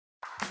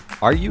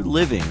Are you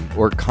living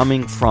or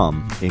coming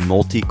from a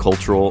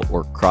multicultural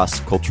or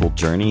cross-cultural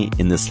journey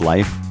in this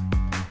life?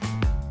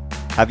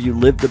 Have you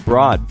lived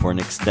abroad for an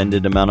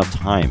extended amount of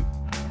time?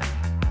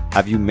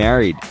 Have you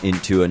married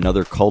into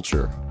another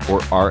culture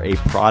or are a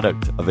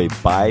product of a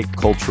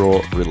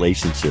bicultural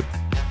relationship?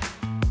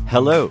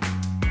 Hello,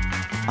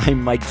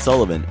 I'm Mike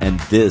Sullivan, and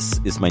this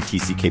is my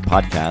TCK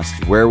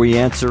podcast where we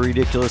answer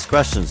ridiculous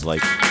questions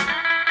like,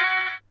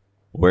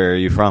 where are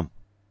you from?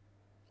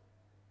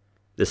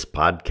 This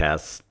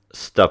podcast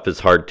stuff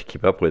is hard to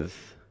keep up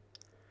with,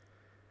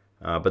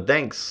 but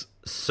thanks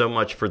so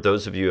much for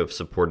those of you who have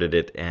supported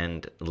it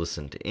and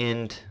listened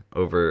in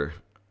over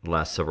the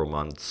last several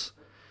months.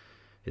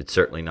 It's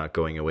certainly not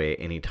going away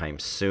anytime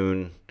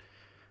soon.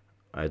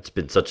 It's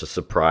been such a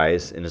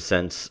surprise in a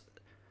sense,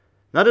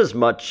 not as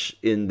much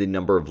in the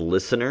number of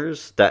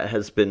listeners. That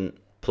has been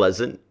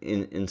pleasant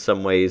in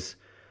some ways,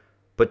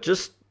 but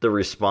just the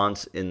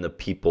response in the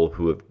people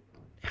who have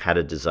had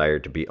a desire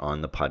to be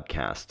on the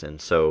podcast. And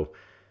so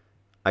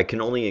I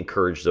can only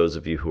encourage those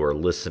of you who are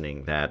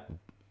listening that,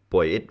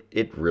 boy,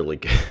 it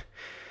really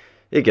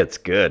it gets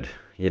good,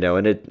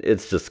 and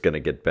it's just going to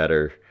get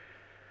better.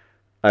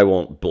 I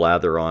won't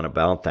blather on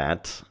about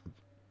that.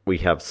 We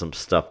have some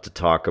stuff to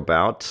talk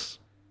about.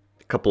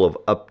 A couple of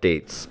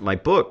updates. My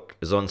book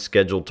is on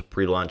schedule to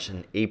pre-launch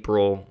in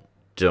April.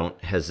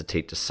 Don't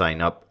hesitate to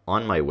sign up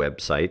on my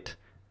website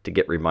to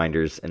get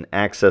reminders and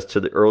access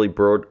to the early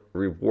bird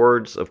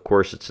rewards. Of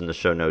course, it's in the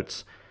show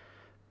notes.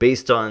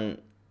 Based on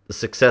the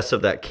success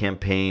of that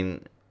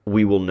campaign,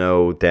 we will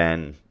know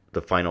then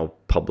the final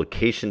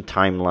publication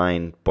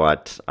timeline,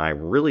 but I'm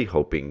really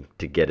hoping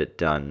to get it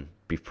done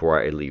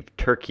before I leave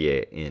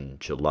Turkey in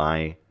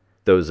July.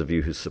 Those of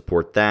you who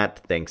support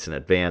that, thanks in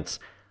advance.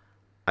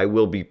 I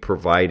will be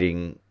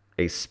providing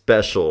a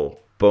special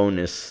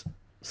bonus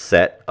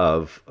set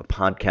of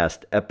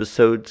podcast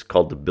episodes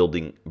called the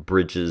Building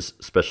Bridges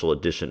Special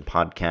Edition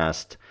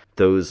podcast.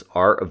 Those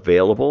are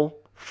available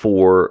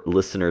for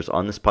listeners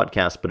on this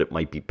podcast, but it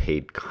might be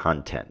paid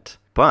content.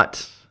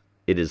 But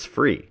it is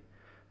free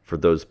for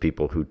those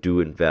people who do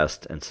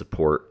invest and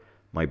support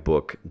my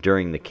book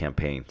during the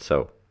campaign.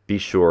 So be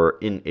sure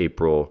in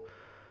April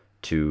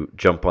to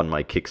jump on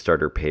my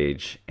Kickstarter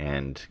page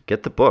and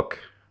get the book.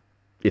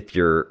 If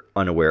you're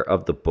unaware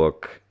of the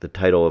book, the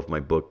title of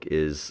my book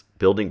is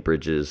Building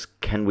Bridges,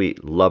 Can We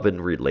Love and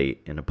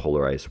Relate in a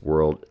Polarized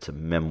World? It's a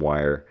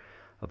memoir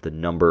of the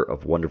number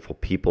of wonderful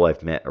people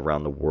I've met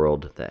around the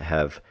world that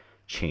have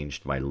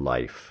changed my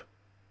life.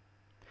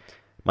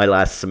 My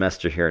last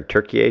semester here in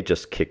Turkey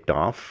just kicked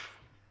off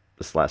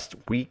this last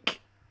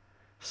week,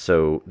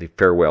 so the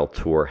farewell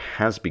tour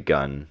has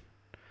begun.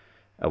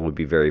 I will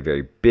be very,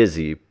 very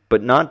busy,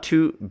 but not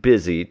too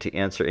busy to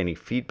answer any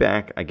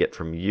feedback I get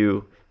from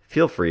you.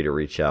 Feel free to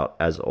reach out.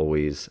 As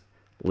always,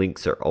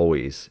 links are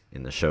always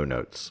in the show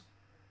notes.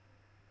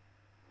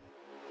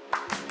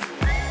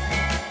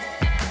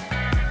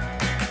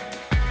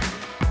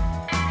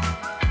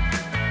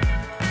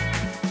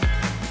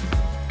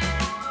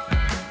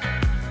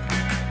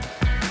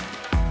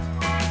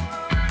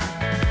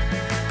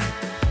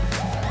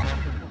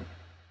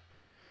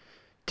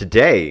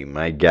 Today,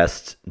 my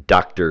guest,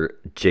 Dr.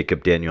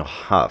 Jacob Daniel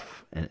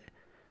Huff,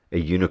 a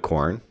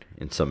unicorn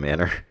in some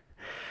manner,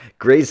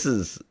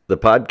 graces the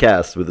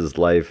podcast with his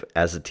life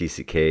as a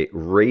TCK,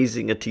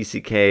 raising a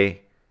TCK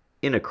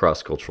in a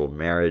cross-cultural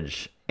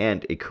marriage,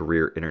 and a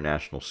career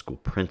international school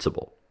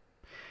principal.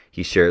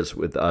 He shares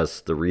with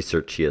us the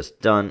research he has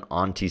done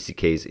on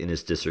TCKs in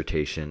his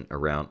dissertation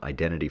around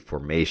identity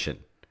formation.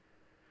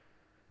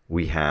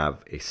 We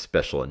have a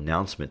special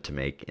announcement to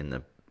make in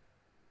the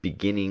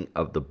beginning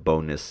of the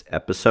bonus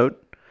episode,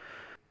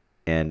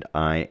 and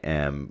I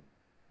am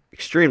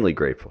extremely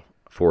grateful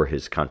for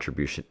his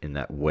contribution in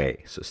that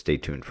way, so stay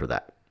tuned for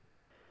that.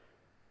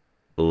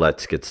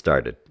 Let's get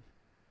started.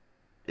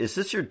 Is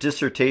this your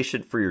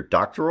dissertation for your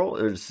doctoral,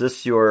 or is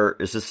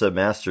this a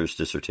master's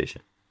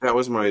dissertation? That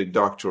was my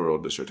doctoral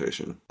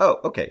dissertation. Oh,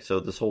 okay.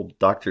 So this whole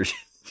doctor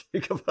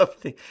thing,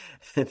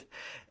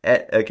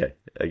 okay,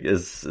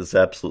 is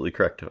absolutely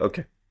correct.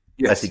 Okay,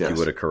 yes, I think you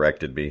would have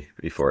corrected me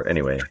before.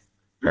 Anyway,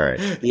 all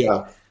right.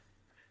 Yeah.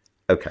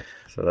 Okay,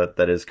 so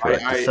that is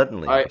correct.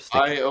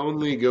 I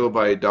only go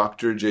by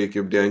Dr.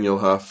 Jacob Daniel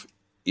Huff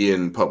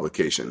in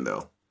publication,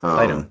 though.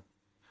 I know.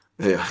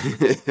 Yeah.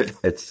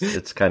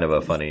 it's kind of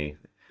a funny.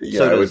 Yeah,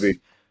 so it would be.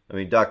 I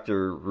mean,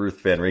 Dr.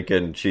 Ruth Van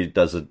Rinken, she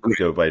doesn't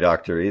go by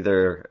doctor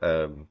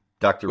either.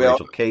 Dr.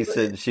 Rachel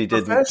Kaysen, she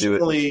didn't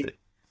do it.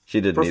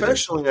 She didn't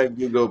professionally, either. I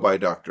do go by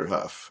Dr.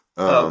 Huff.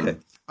 Okay.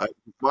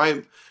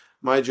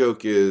 My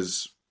joke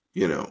is,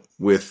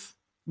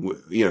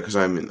 because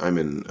I'm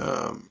in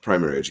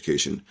primary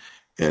education,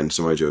 and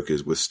so my joke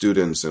is with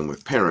students and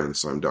with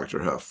parents, I'm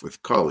Dr. Huff.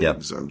 With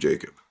colleagues, I'm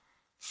Jacob.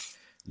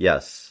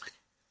 Yes.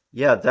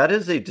 Yeah, that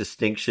is a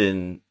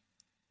distinction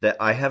that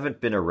I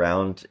haven't been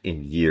around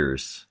in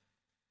years.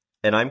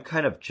 And I'm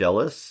kind of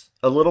jealous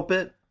a little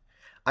bit.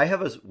 I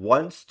have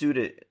one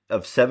student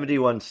of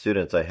 71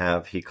 students I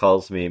have, he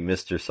calls me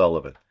Mr.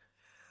 Sullivan.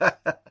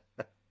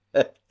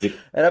 And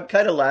I'm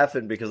kind of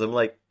laughing because I'm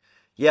like,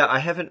 Yeah, I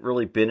haven't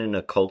really been in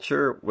a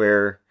culture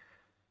where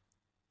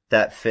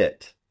that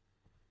fit.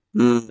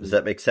 Does Mm.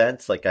 that make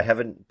sense? Like I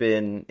haven't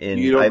been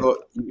You in don't go.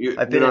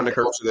 I've You're been not in in a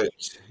culture that.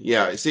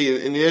 Yeah.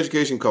 See, in the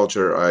education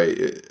culture,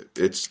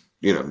 it's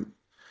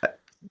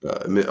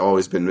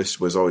always been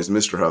was always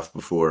Mr. Huff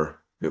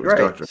before it was right.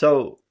 Doctor.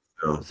 So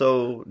So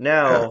so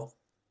yeah. now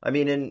I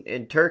mean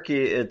in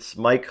Turkey it's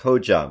Mike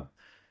Hojam.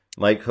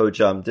 Mike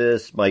Hojam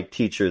this, Mike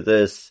teacher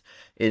this.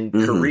 In Hmm.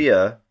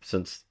 Korea,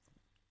 since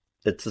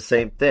it's the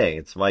same thing,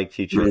 it's Mike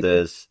teacher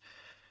this.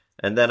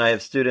 And then I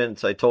have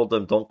students, I told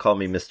them don't call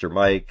me Mr.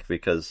 Mike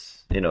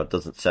because, it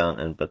doesn't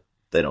sound but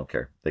they don't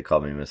care. They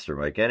call me Mr.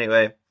 Mike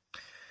anyway.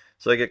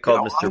 So I get Yeah,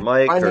 called Mr.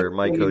 I Mike had or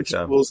Mike one in Hojam.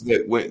 schools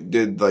that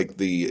did like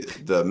the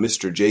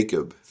Mr.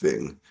 Jacob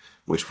thing,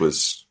 which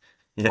was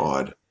Yeah.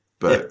 odd,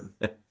 Yeah.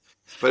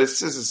 but it's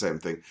just the same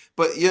thing.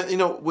 But yeah,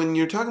 when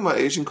you're talking about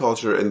Asian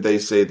culture and they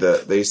say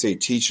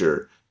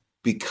teacher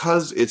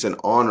because it's an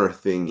honor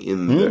thing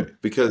in Mm, there,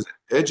 because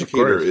of educator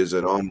course. is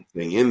an honor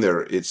thing in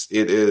there. It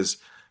is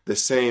the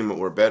same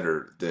or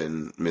better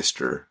than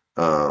Mr.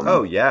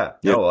 Oh yeah.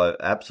 Yeah. No,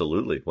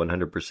 absolutely.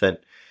 100%.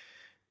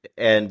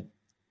 And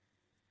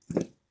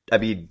I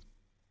mean,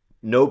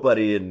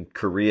 nobody in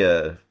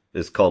Korea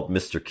is called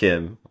Mr.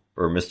 Kim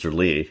or Mr.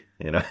 Lee.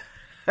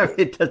 I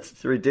mean,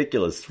 that's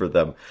ridiculous for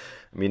them.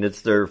 I mean,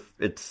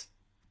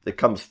 it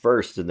comes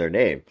first in their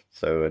name.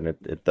 So, and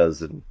it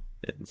does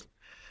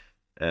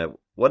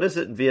what is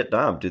it in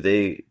Vietnam?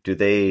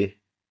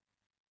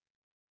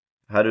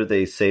 How do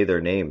they say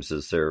their names?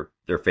 Is their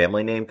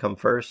family name come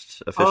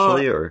first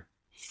Uh, officially, or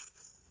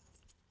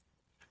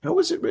how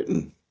was it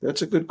written?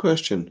 That's a good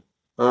question.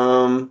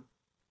 Um,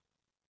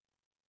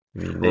 I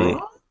mean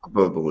they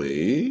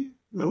Probably,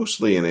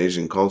 mostly in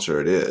Asian culture,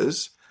 it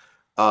is.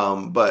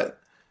 But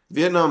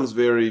Vietnam's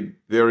very,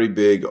 very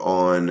big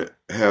on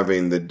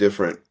having the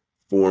different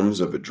forms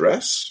of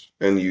address,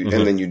 and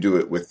Mhm. then you do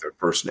it with their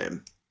first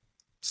name.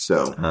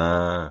 So,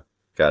 Ah,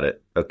 got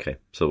it. Okay,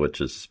 so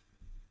which is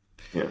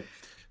yeah.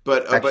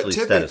 But actually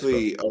status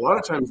quo. typically, a lot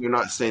of times they're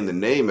not saying the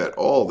name at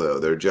all, though.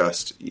 They're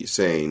just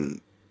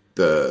saying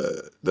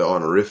the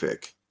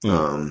honorific.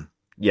 Mm.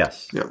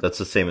 Yes, Yeah, that's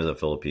the same in the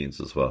Philippines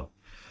as well.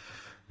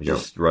 We yeah,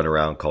 just run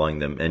around calling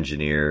them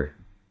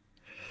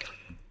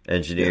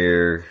yeah,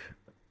 engineer,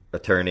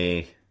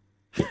 attorney.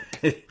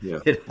 yeah.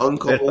 We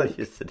Uncle. don't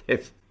use the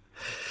names.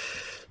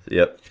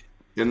 Yep,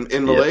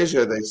 In yep.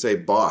 Malaysia, they say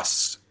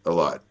boss a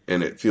lot,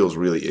 and it feels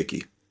really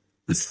icky.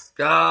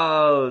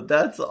 Oh,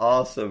 that's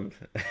awesome.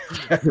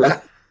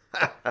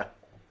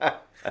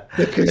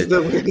 Because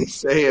the way they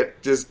say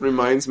it just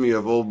reminds me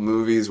of old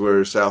movies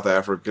where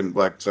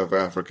black South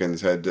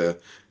Africans had to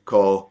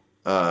call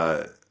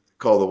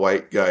call the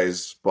white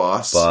guy's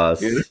boss,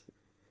 Boss.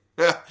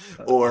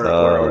 or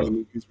the Oh,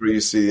 movies where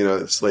you see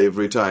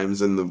slavery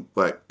times and the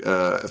black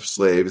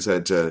slaves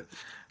had to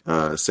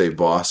say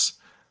boss,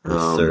 or and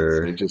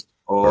sir, it just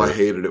I or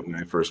hated it when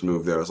I first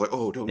moved there. I was like,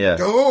 oh, yeah,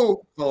 don't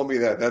call me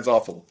that. That's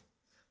awful.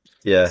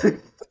 yeah,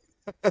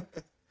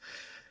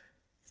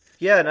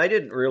 yeah. And I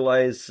didn't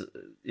realize,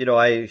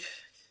 I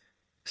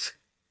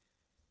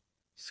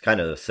it's kind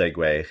of a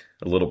segue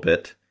a little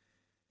bit.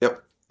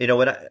 Yep.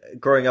 When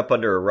growing up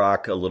under a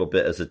rock a little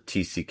bit as a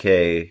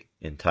TCK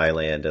in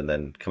Thailand and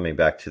then coming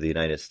back to the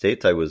United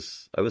States, I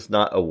was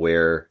not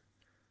aware,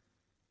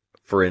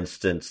 for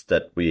instance,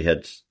 that we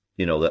had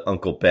the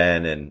Uncle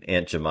Ben and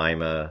Aunt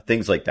Jemima,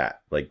 things like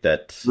that.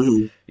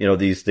 Mhm.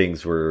 These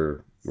things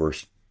were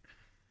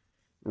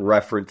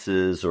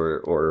references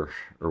or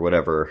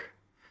whatever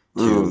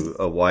Mm. to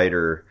a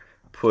wider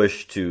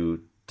push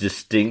to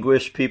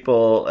distinguish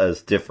people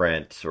as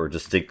different or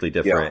distinctly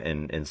Yeah. different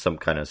in some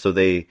kind of so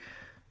they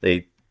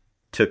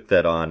took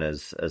that on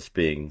as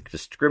being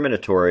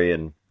discriminatory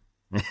and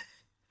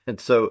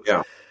so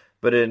Yeah.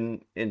 but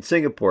in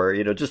Singapore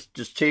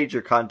just change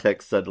your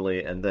context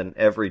suddenly and then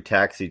every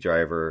taxi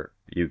driver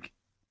you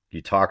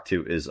talk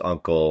to is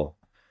uncle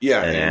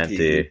Yeah. and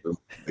Auntie. auntie.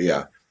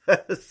 Yeah.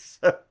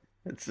 So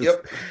it's just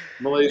Yep.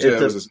 Malaysia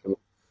it's was a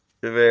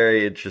a,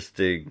 very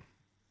interesting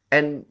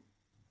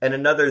and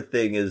another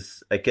thing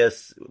is I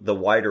guess the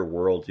wider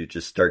world you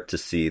just start to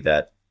see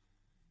that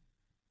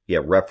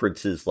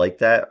references like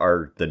that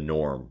are the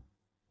norm.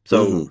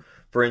 So, mhm.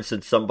 for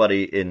instance,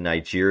 somebody in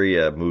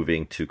Nigeria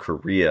moving to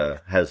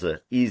Korea has an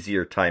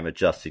easier time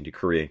adjusting to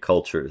Korean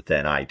culture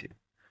than I do,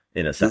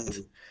 in a sense.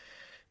 Mhm.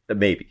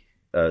 Maybe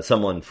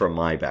someone from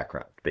my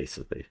background,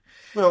 basically.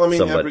 Well, I mean,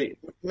 Somebody,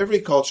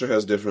 every culture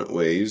has different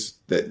ways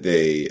that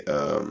they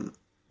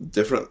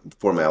different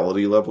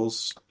formality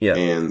levels, yeah,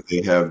 and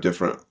they have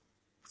different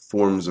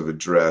forms of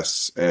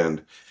address,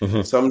 and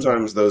hmm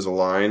sometimes those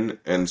align,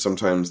 and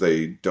sometimes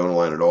they don't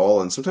align at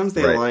all, and sometimes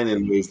they right, align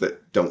in ways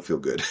that don't feel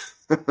good,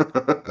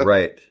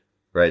 right,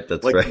 right.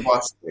 That's like right. the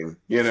boss thing.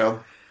 Yeah,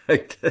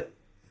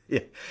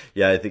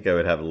 yeah. I think I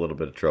would have a little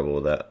bit of trouble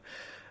with that.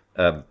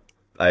 Um,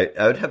 I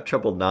would have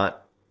trouble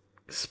not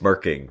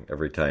smirking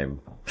every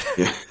time.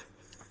 Yeah.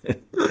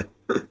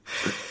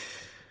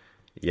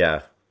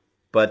 Yeah,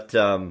 but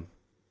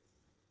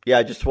yeah,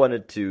 I just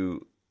wanted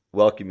to.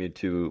 welcome you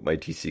to my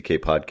TCK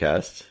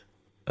podcast.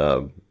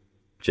 Um,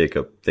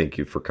 Jacob, thank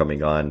you for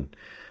coming on.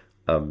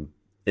 Um,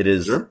 it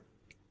is, Sure.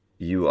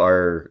 you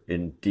are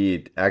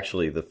indeed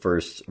actually the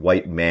first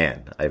white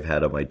man I've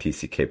had on my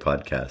TCK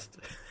podcast.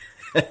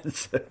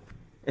 So,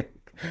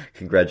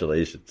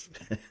 congratulations.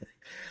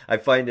 I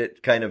find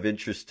it kind of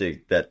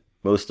interesting that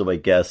most of my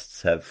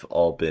guests have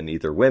all been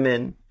either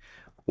women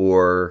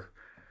or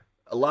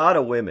a lot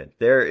of women.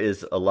 There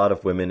is a lot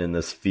of women in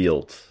this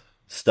field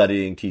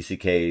studying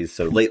TCKs.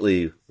 So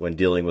lately, when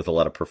dealing with a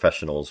lot of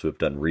professionals who have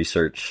done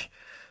research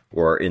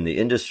or in the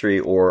industry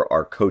or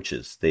are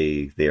coaches,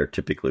 they are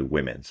typically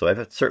women. So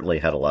I've certainly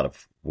had a lot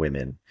of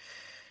women.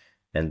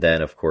 And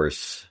then, of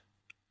course,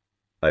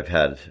 I've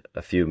had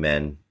a few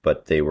men,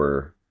 but they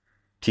were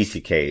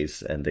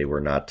TCKs and they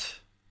were not,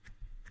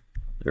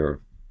 they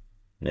were,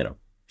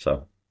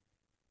 so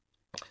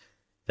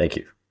thank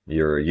you.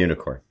 You're a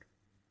unicorn.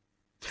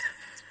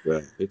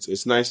 Yeah,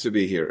 it's nice to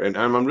be here, and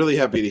I'm really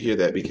happy to hear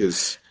that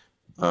because,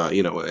 one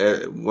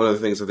of the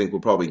things I think we'll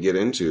probably get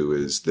into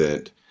is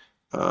that,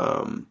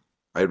 um,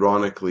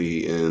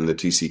 ironically, in the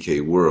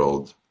TCK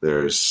world,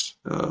 there's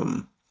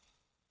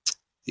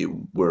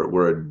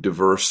we're a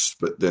diverse,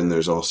 but then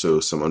there's also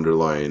some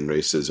underlying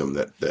racism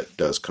that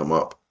does come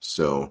up.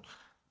 So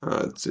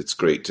it's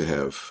great to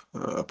have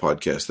a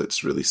podcast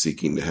that's really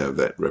seeking to have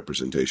that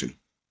representation.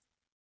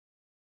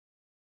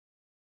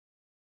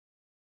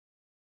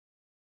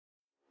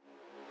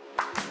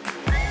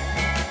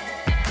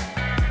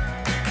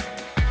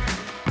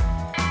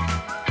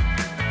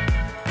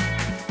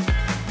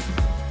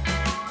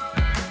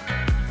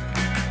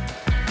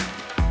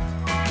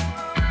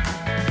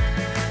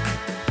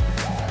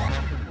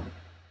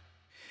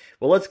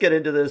 Well, let's get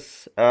into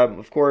this.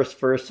 Of course,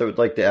 first, I would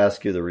like to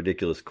ask you the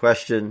ridiculous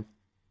question.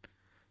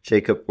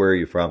 Jacob, where are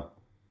you from?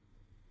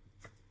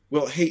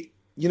 Well, hey,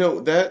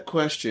 that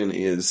question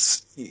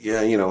is,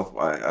 yeah,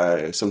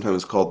 I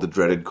sometimes called the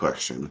dreaded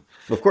question, Of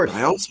but course.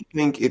 I also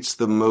think it's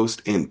the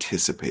most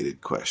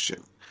anticipated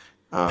question.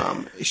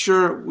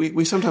 Sure,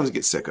 we sometimes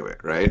get sick of it,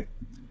 right?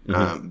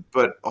 Hmm.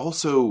 But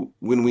also,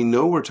 when we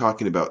know we're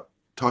talking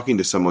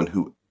to someone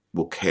who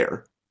will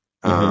care,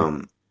 Hmm.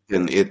 um,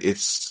 then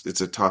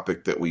it's a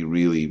topic that we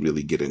really,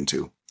 really get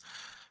into.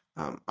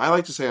 I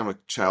like to say I'm a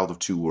child of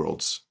two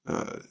worlds.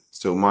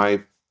 So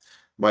my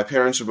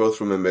parents are both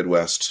from the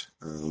Midwest.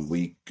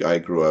 I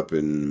grew up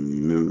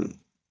in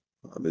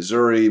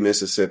Missouri,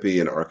 Mississippi,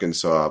 and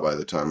Arkansas by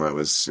the time I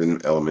was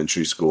in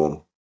elementary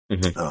school.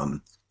 Hmm.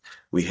 Um,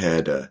 we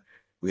had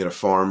we had a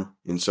farm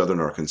in southern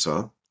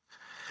Arkansas,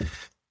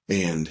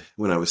 and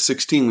when I was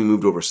 16, we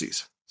moved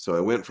overseas. So I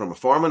went from a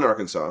farm in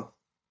Arkansas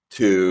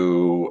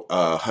to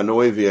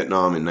Hanoi,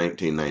 Vietnam in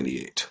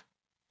 1998.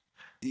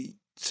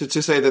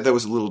 To say that there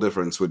was a little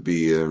difference would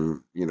be,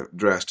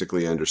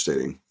 drastically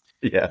understating.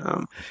 Yeah,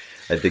 Um,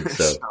 I think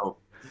so. so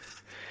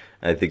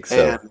I think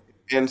so. and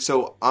and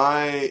so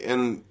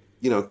and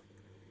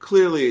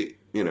clearly,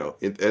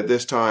 at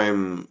this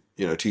time,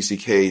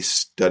 TCK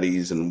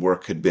studies and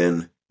work had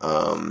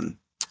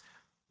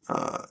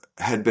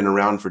been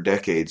around for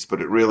decades,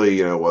 but it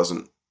really,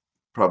 wasn't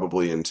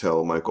probably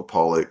until David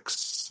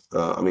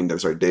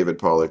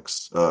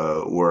Pollock's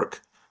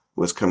work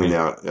was coming Hmm.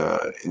 out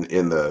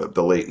in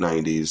the late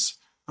 90s.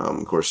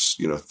 Of course,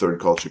 Third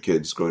Culture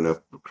Kids Growing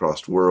Up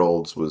Across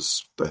Worlds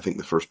was, I think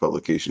the first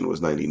publication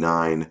was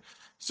 99.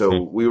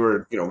 So we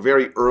were,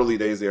 very early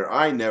days there.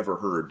 I never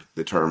heard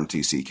the term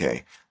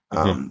TCK.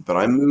 Hmm. But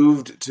I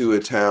moved to a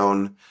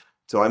town,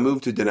 so I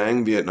moved to Da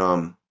Nang,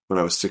 Vietnam when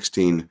I was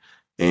 16,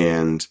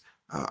 and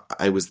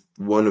I was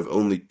one of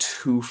only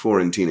two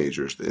foreign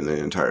teenagers in the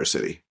entire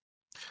city.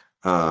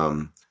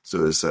 So it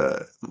was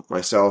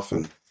myself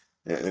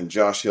and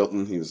Josh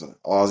Hilton. He was an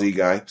Aussie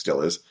guy,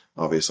 still is,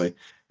 obviously,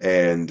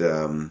 and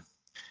him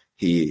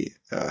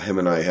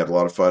and I had a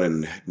lot of fun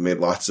and made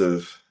lots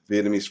of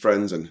Vietnamese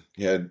friends, and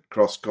he had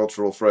cross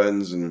cultural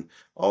friends and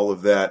all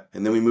of that.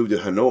 And then we moved to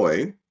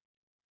Hanoi,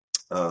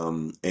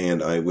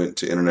 and I went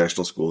to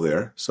international school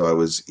there. So I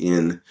was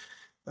in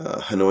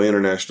Hanoi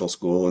International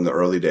School in the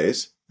early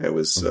days. It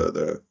was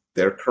Hmm.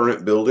 their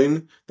current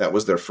building. That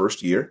was their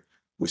first year.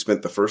 We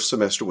spent the first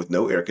semester with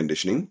no air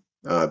conditioning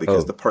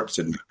because Oh, the parts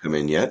didn't come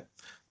in yet.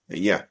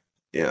 Yeah,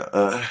 yeah.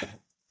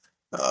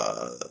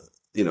 Uh,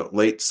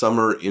 late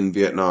summer in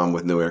Vietnam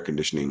with no air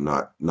conditioning,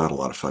 not a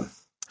lot of fun.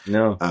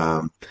 no.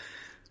 Um,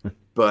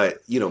 but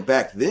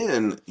back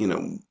then,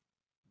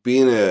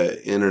 being an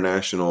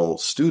international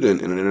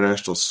student in an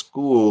international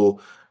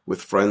school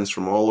with friends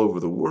from all over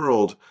the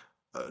world,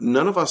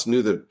 none of us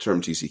knew the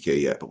term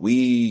TCK yet, but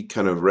we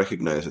kind of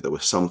recognized that there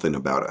was something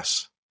about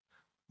us.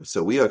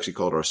 So we actually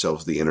called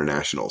ourselves the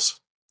Internationals.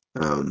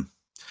 Um,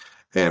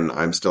 and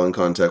I'm still in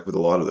contact with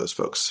a lot of those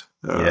folks.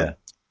 Yeah.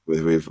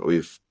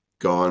 We've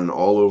gone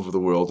all over the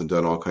world and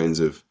done all kinds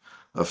of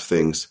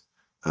things.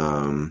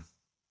 Um,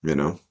 you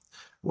know,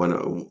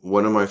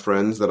 one of my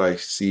friends that I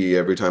see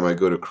every time I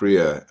go to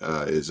Korea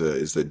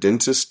is the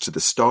dentist to the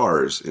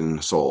stars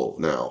in Seoul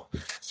now.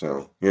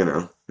 So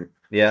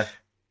Yeah.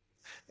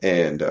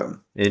 and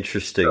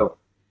Interesting. so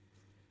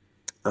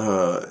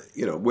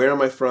Where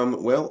am I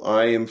from? Well,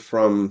 I am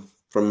from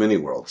many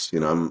worlds.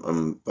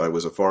 I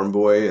was a farm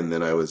boy, and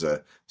then I was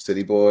a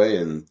city boy,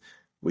 and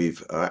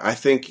I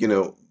think,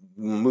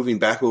 moving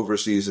back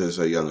overseas as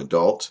a young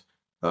adult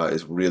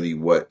is really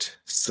what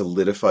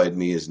solidified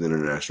me as an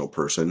international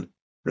person,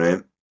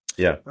 right?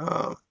 Yeah.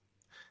 Um,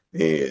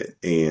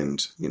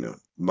 and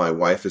my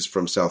wife is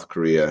from South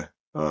Korea.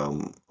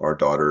 Our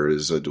daughter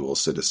is a dual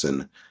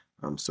citizen.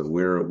 So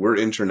we're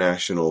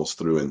internationals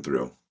through and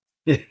through.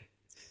 But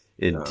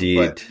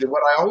Indeed.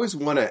 what I always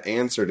want to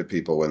answer to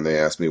people when they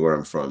ask me where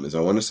I'm from is I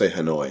want to say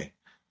Hanoi.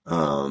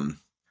 Um,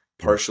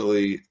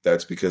 Partially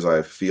that's because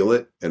I feel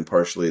it, and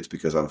partially it's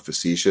because I'm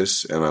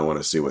facetious and I want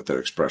to see what their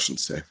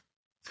expressions say.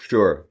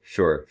 Sure,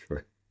 sure,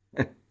 sure.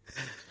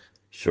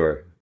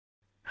 Sure,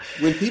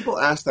 When people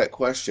ask that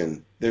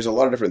question, there's a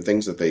lot of different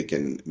things that they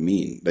can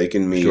mean. They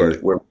can mean, sure.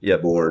 where were you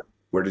Yep. born?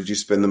 Where did you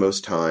spend the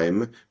most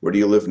time? Where do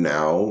you live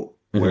now?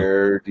 Hmm.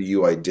 Where do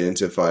you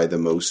identify the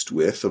most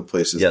with of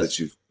places Yes.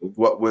 that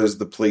what was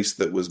the place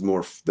that was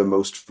the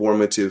most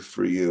formative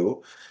for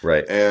you?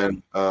 Right.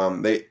 And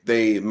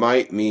they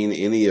might mean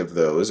any of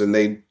those, and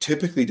they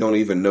typically don't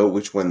even know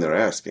which one they're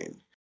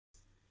asking.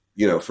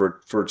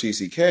 For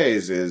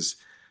TCKs is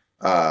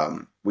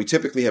we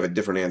typically have a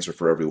different answer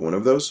for every one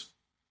of those.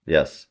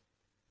 Yes.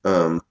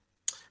 Um,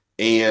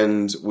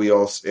 and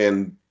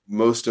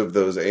most of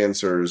those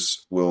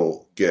answers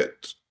will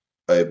get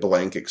a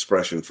blank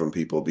expression from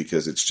people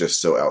because it's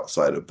just so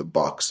outside of the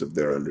box of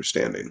their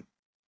understanding.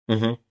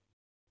 Hmm.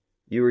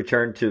 You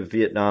returned to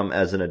Vietnam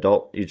as an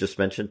adult, you just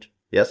mentioned.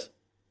 Yes?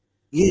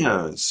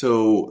 Yeah.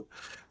 So,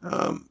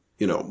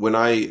 when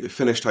I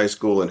finished high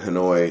school in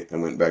Hanoi, I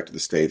went back to the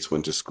States,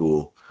 went to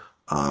school.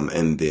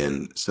 And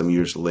then some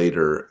years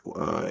later,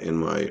 in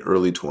my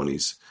early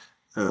 20s,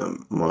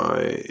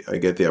 I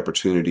get the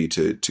opportunity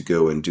to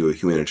go and do a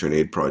humanitarian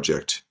aid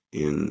project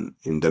in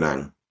Da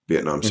Nang,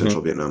 Vietnam, Hmm.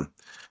 central Vietnam.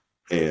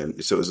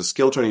 And so it was a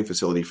skill training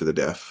facility for the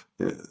deaf.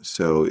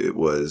 So it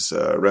was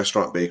a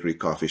restaurant, bakery,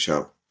 coffee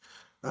shop.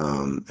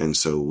 And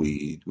so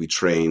we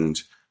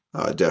trained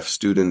deaf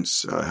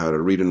students how to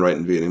read and write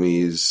in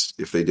Vietnamese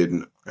if they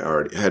hadn't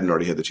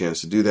already had the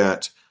chance to do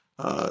that.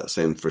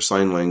 Same for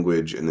sign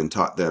language, and then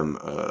taught them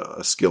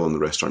a skill in the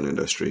restaurant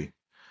industry.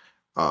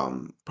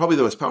 Probably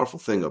the most powerful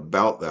thing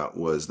about that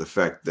was the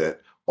fact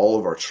that all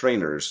of our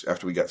trainers,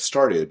 after we got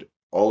started,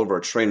 all of our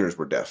trainers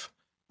were deaf.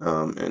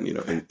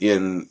 And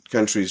in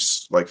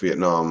countries like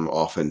Vietnam,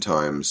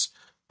 oftentimes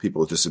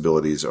people with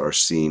disabilities are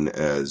seen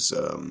as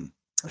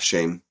a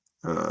shame.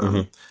 Um,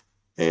 Hmm.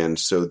 and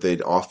so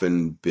they'd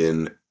often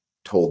been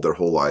told their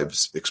whole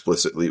lives,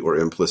 explicitly or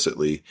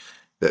implicitly,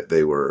 that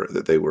they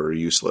were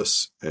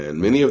useless. And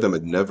many of them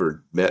had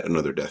never met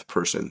another deaf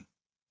person.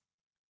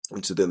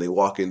 And so then they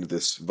walk into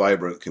this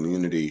vibrant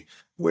community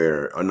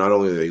where not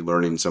only are they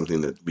learning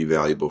something that will be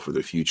valuable for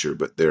their future,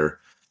 but they're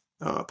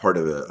part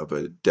of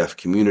a deaf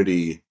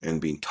community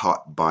and being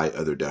taught by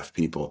other deaf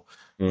people.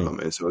 Mm.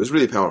 And so it was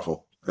really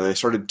powerful. And I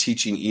started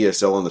teaching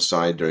ESL on the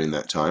side during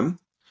that time.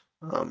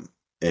 Um,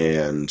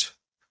 and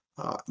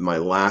My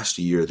last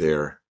year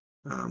there,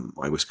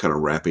 I was kind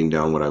of wrapping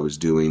down what I was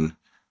doing,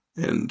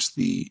 and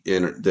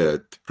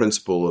the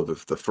principal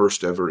of the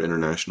first ever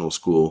international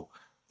school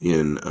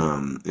in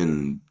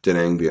Da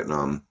Nang,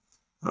 Vietnam.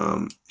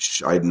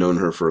 I'd known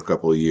her for a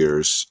couple of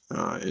years,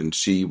 and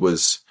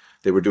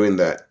they were doing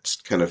that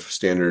kind of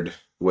standard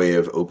way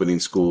of opening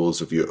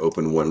schools if you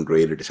open one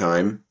grade at a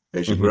time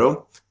as you Hmm.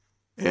 grow.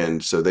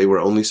 And so they were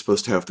only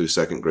supposed to have through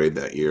second grade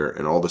that year.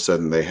 And all of a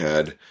sudden they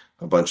had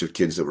a bunch of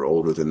kids that were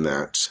older than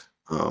that.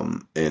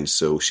 And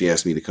so she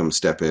asked me to come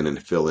step in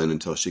and fill in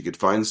until she could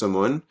find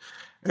someone.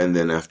 And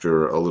then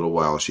after a little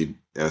while, she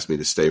asked me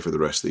to stay for the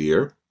rest of the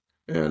year.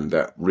 And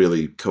that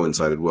really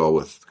coincided well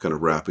with kind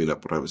of wrapping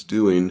up what I was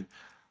doing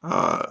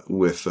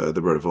with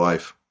the Bread of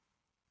Life.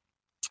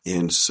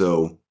 And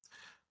so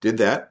did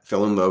that,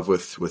 fell in love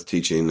with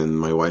teaching. And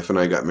my wife and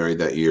I got married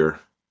that year.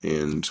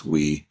 And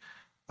we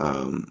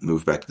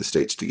moved back to the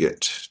States to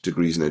get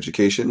degrees in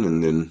education,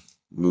 and then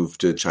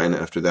moved to China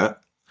after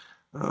that.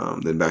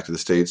 Then back to the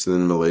States, and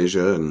then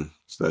Malaysia, and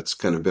so that's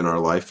kind of been our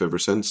life ever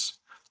since.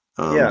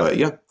 Yeah. But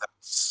yeah,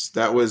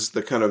 that was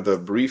the kind of the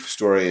brief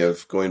story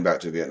of going back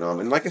to Vietnam.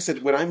 And like I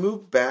said, when I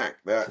moved back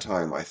that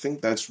time, I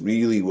think that's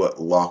really what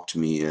locked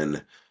me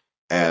in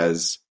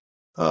as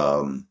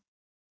um,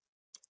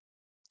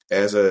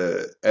 as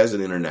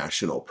an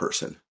international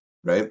person,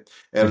 right?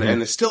 And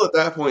Hmm. it's still at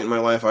that point in my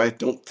life, I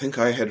don't think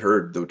I had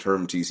heard the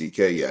term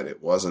TCK yet.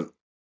 It wasn't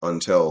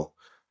until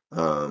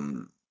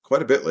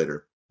quite a bit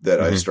later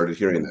that I Hmm. started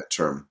hearing that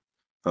term.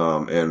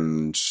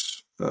 And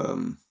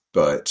um,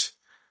 but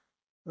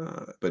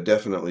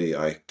definitely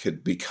I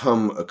could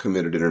become a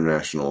committed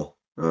international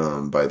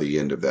by the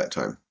end of that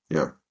time.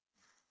 Yeah.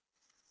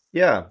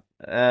 Yeah.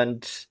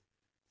 And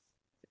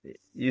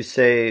you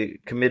say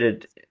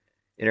committed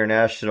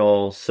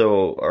international,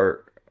 so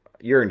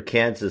you're in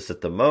Kansas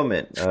at the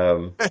moment.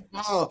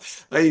 Oh,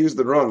 I used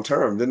the wrong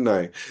term, didn't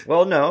I?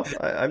 Well, no,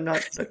 I'm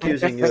not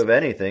accusing you of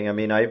anything. I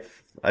mean,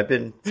 I've I've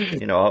been,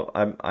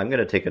 I'm going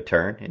to take a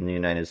turn in the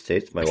United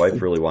States. My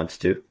wife really wants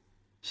to,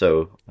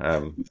 so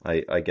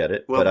I get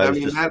it. But Well, I I was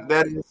mean just,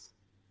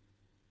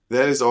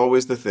 that is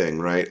always the thing,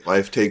 right?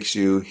 Life takes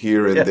you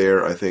here and yeah,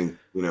 there. I think,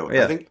 you know, I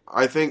yeah, think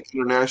I think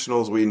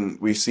internationals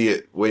we see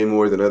it way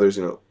more than others,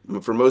 you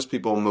know. For most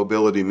people,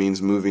 mobility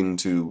means moving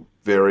to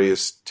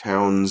various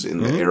towns in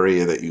the hmm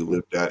area that you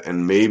lived at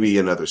and maybe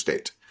another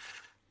state.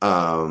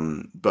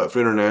 But for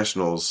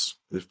internationals,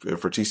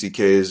 for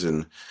TCKs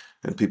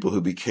and people who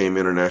became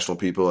international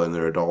people in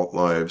their adult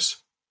lives,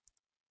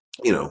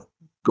 you know,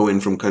 going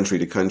from country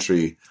to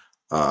country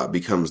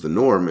becomes the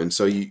norm. And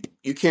so you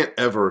can't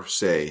ever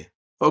say,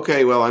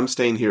 okay, well, I'm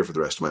staying here for the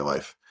rest of my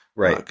life,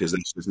 right, because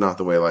that's just not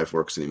the way life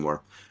works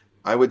anymore.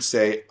 I would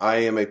say I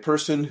am a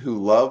person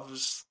who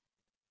loves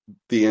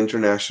the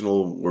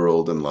international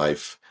world and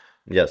life,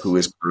 who yes,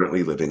 is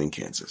currently living in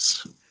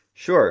Kansas.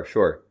 sure,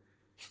 sure.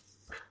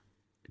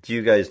 Do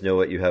you guys know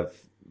what you have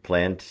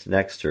planned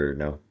next, or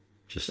no?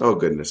 Just Oh,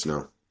 goodness,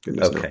 no.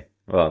 Goodness, no. okay.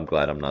 Well, I'm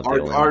glad I'm not the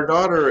only Our one.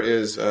 daughter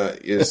is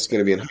going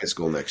to be in high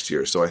school next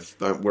year, so I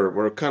thought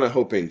we're kind of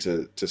hoping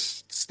to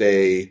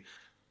stay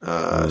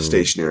Mm,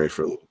 stationary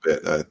for a little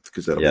bit,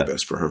 because that'll be yeah,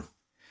 best for her.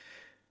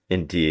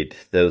 indeed.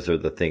 Those are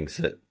the things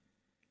that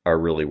are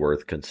really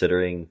worth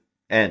considering,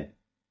 and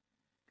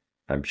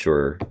I'm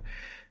sure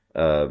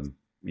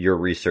your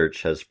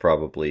research has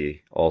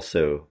probably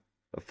also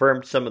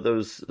affirmed some of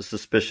those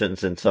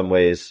suspicions in some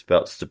ways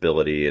about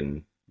stability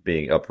and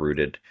being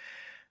uprooted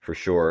for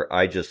sure.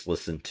 I just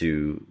listened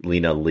to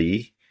Lena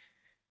Lee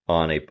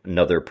on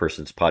another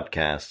person's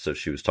podcast. So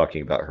she was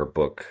talking about her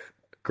book,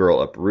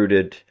 Girl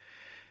Uprooted.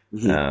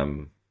 Mhm.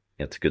 Um,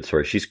 it's a good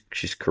story.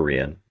 She's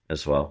Korean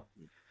as well.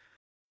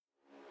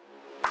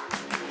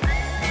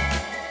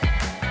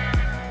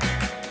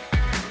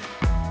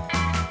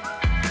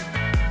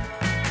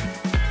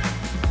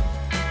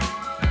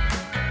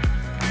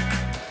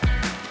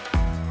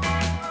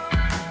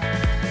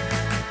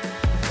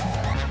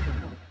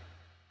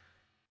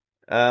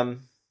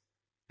 Um,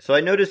 so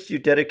I noticed you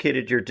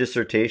dedicated your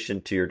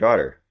dissertation to your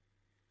daughter.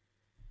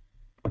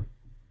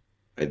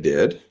 I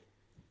did.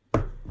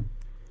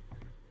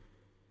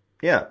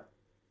 Yeah.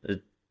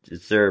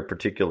 Is there a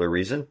particular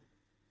reason?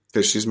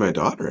 Because she's my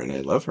daughter and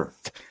I love her.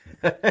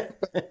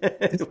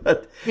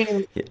 But, I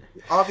mean, yeah.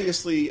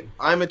 obviously,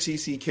 I'm a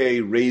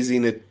TCK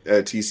raising a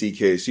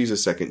TCK. She's a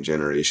second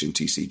generation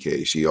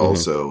TCK. She Mhm,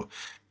 also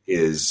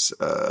is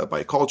a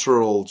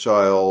bicultural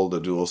child, a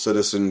dual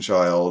citizen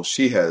child.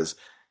 She has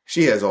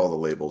all the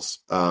labels,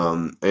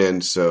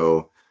 and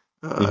so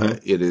mhm.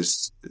 it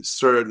is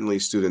certainly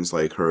students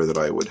like her that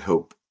I would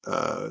hope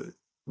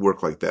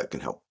work like that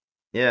can help.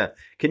 Yeah.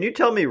 Can you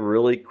tell me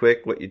really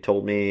quick what you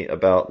told me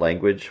about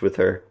language with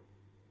her?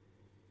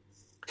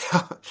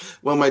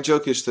 Well, my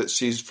joke is that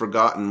she's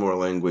forgotten more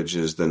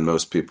languages than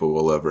most people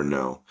will ever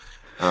know.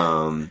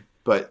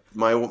 But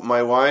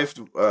my wife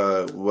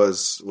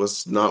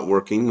was not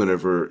working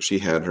whenever she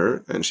had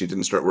her, and she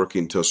didn't start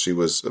working until she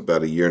was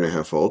about a year and a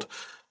half old.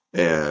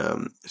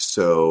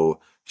 So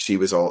she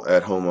was all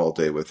at home all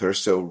day with her.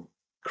 So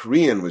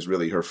Korean was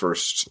really her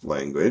first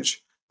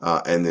language.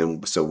 And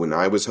then, so when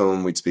I was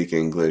home, we'd speak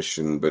English,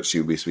 but she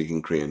would be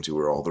speaking Korean to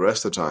her all the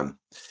rest of the time.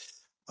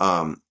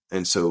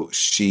 And so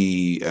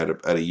she, at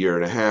a year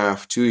and a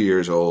half, 2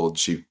 years old,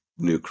 she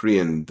knew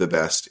Korean the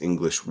best,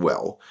 English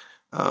well.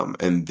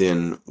 And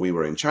then we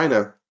were in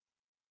China,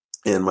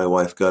 and my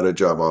wife got a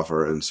job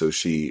offer, and so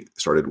she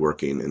started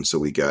working, and so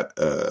we got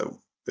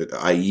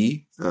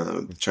IE.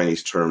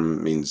 Chinese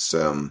term means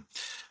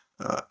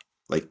uh,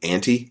 like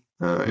auntie,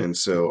 and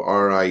so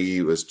our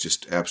IE was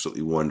just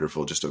absolutely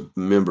wonderful, just a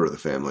member of the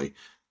family.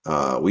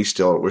 We're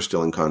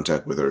still in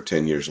contact with her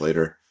 10 years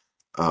later.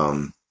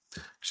 Um,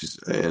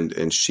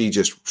 and she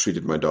just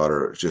treated my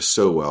daughter just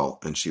so well,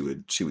 and she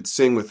would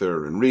sing with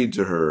her and read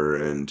to her,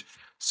 and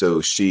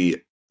so she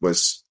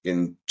was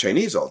in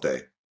Chinese all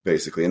day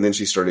basically, and then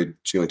she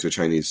went to a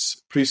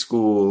Chinese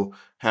preschool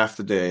half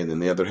the day, and then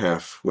the other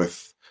half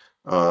with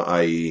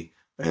IE,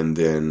 and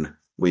then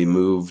we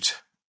moved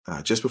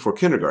just before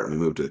kindergarten. We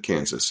moved to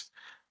Kansas,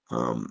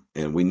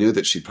 and we knew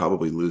that she'd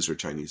probably lose her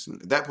Chinese. And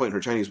at that point,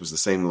 her Chinese was the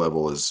same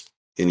level as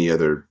any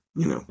other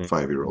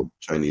 5-year-old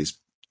Chinese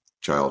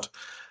child,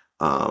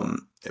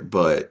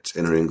 but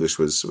and her English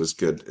was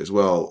good as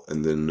well.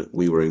 And then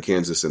we were in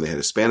Kansas, and they had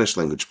a Spanish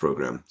language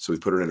program, so we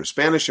put her in a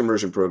Spanish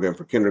immersion program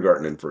for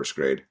kindergarten and first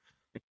grade.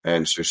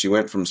 And so she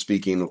went from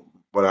speaking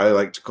what I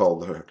like to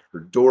call her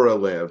Dora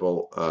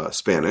level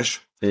Spanish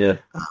Yeah.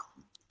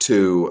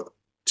 to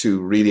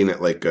reading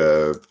at like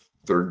a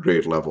third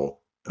grade level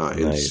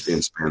in Nice.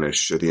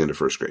 Spanish at the end of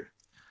first grade.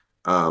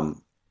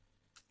 Um,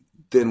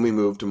 then we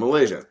moved to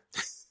Malaysia.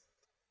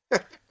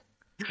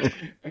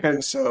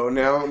 And so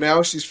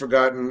now she's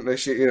forgotten. Her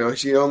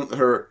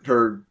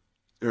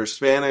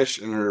Spanish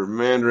and her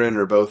Mandarin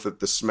are both at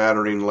the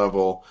smattering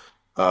level.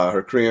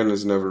 Her Korean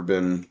has never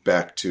been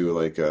back to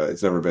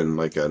it's never been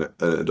like an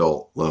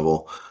adult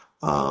level.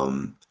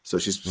 So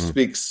she Mm.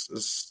 speaks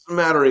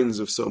smatterings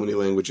of so many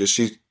languages.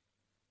 A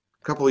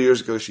couple of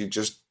years ago, she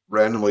just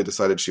randomly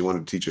decided she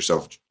wanted to teach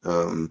herself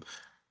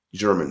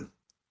German.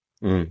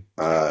 Mm.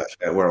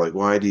 And we're like,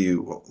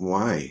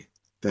 why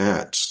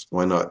that?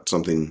 Why not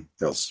something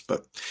else?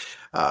 But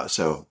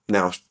so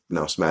now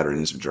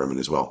smatterings of German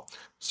as well.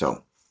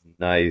 So,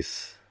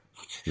 Nice.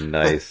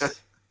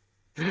 Nice.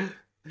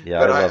 Yeah,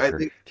 I but love I her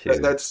think that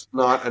too. that's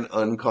not an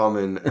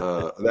uncommon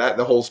that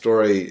the whole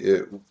story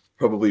it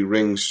probably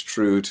rings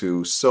true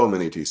to so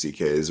many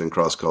TCKs and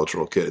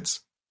cross-cultural kids.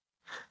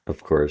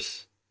 Of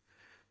course.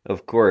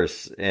 Of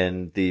course.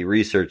 And the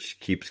research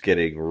keeps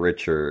getting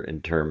richer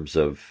in terms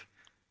of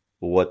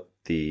what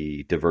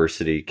the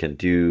diversity can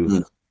do,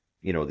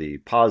 Mm. the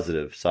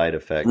positive side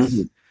effects,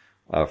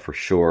 Mhm. for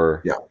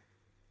sure. Yeah,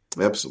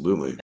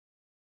 absolutely.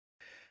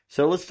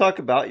 So let's talk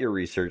about your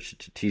research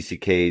to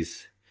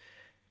TCKs.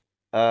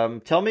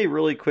 Tell me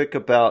really quick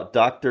about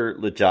Dr.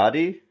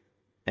 Lajati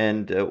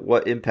and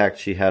what impact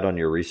she had on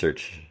your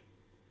research.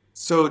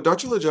 So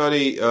Dr.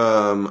 Lajati,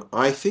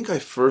 I think I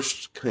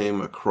first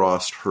came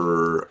across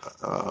her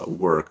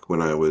work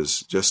when I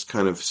was just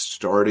kind of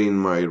starting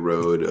my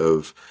road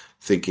of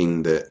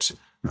thinking that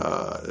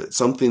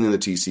something in the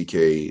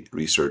TCK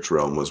research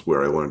realm was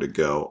where I wanted to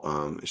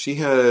go. She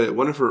had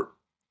one of her,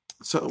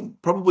 so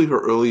probably her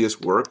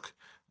earliest work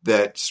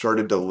that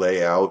started to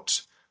lay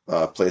out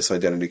place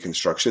identity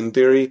construction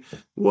theory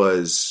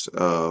was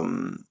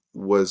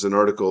an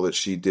article that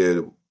she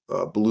did,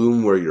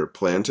 "Bloom Where You're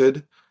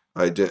Planted: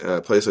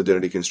 Place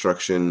Identity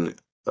Construction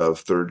of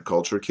Third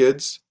Culture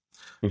Kids."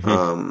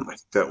 Hmm. I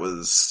think that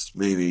was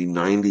maybe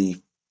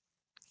 90.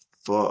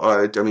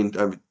 I mean,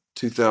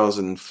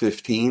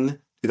 2015,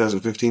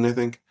 2015, I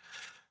think.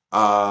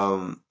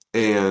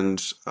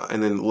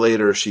 And then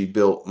later she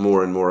built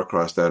more and more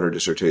across that. Her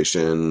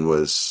dissertation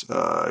was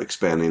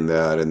expanding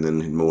that, and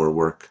then more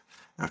work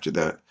after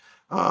that.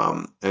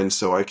 And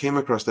so I came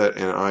across that,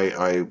 and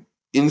I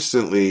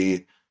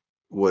instantly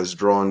was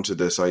drawn to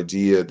this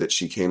idea that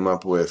she came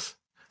up with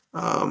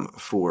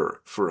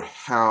for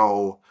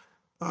how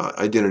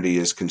identity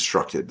is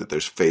constructed. That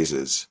there's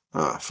phases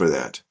for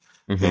that.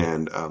 Hmm.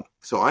 And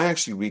so I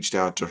actually reached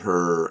out to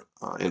her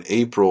in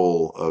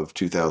April of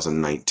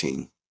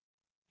 2019,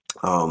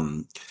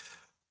 um,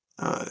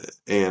 uh,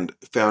 and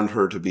found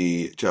her to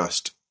be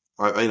just,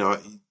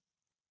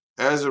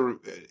 as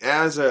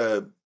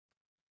a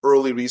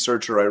early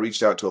researcher, I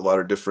reached out to a lot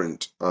of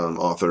different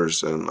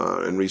authors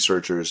and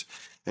researchers,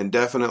 and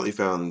definitely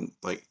found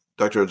like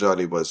Dr.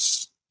 Ajadi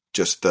was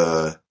just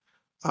the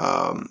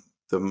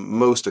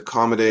most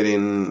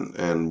accommodating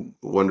and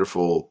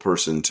wonderful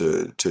person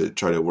to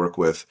try to work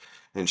with.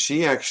 And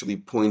she actually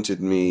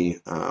pointed me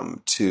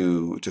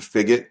to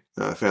Figget,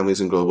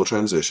 Families in Global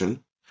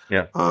Transition.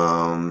 Yeah.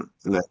 And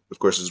that, of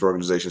course, is an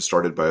organization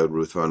started by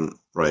Ruth von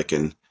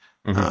Reichen,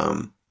 Hmm.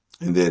 um,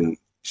 and then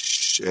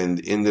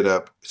and ended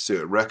up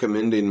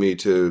recommending me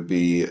to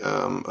be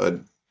a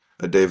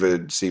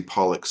David C.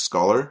 Pollock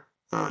scholar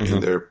in Hmm.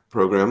 their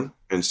program.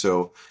 And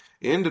so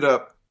it ended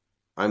up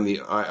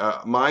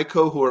my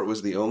cohort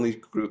was the only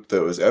group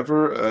that was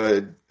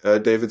ever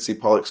David C.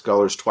 Pollock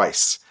scholars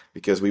twice,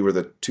 because we were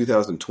the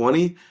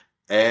 2020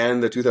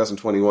 and the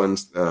 2021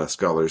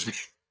 scholars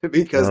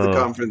because the Oh,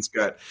 conference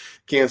got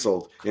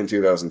canceled in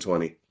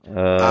 2020.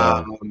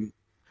 uh, Um,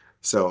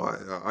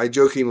 so I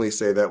jokingly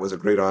say that was a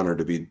great honor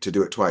to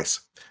do it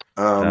twice.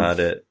 Um, got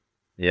it.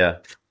 Yeah.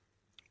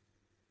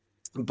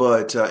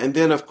 but and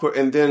then of course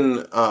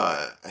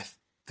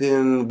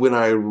then when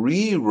I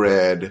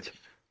reread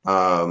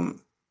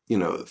um,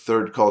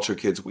 Third Culture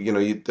Kids,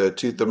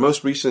 the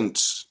most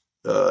recent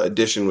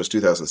edition was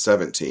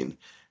 2017,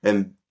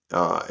 and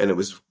it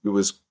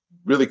was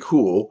really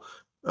cool.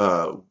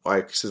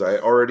 Since I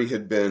already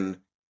had been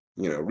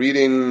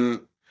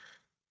reading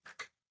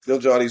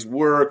Diljati's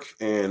work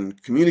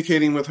and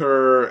communicating with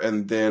her,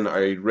 and then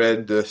I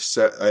read the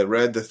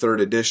third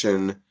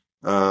edition,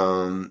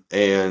 and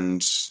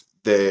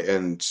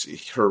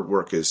her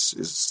work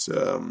is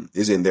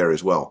in there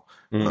as well.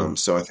 Mm,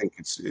 So I think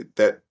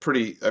that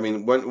pretty. I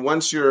mean,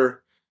 once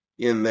you're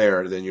in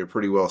there, then you're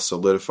pretty well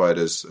solidified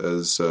as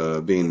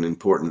being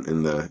important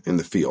in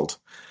the field.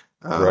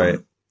 right.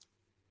 Um,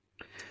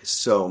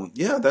 so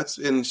yeah,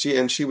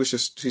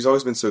 she's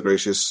always been so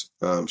gracious.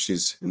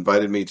 She's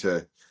invited me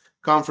to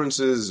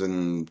conferences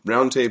and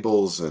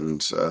roundtables and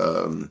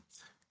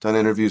done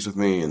interviews with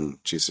me, and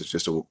she's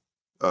just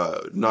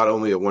not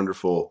only a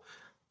wonderful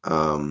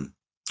um,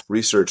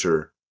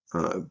 researcher,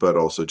 but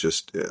also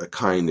just a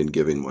kind and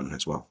giving one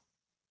as well.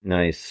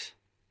 Nice.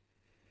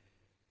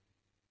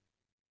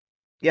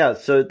 Yeah,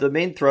 so the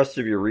main thrust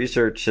of your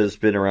research has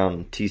been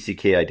around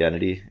TCK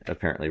identity,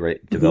 apparently, right?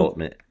 Hmm.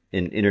 Development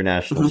in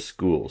international Hmm.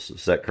 schools.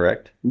 Is that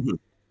correct? Hmm.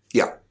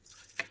 Yeah.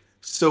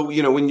 So,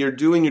 when you're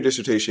doing your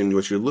dissertation,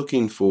 what you're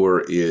looking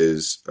for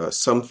is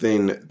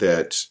something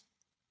that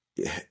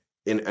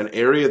in an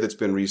area that's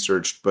been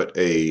researched, but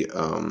a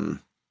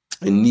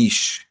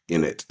niche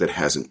in it that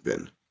hasn't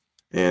been.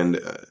 And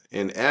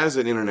as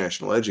an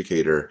international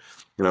educator,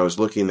 I was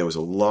looking. There was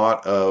a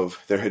lot of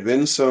there had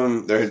been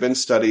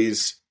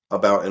studies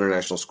about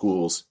international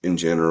schools in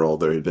general.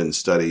 There had been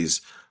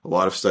studies a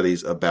lot of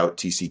studies about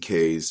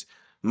TCKs,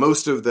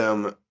 most of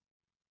them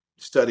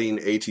studying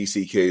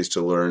ATCKs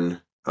to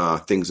learn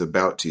things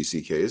about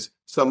TCKs.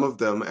 Some of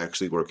them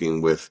actually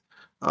working with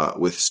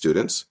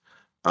students.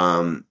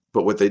 But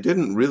what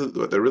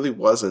there really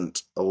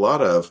wasn't a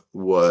lot of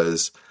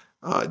was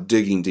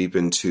digging deep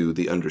into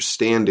the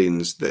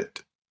understandings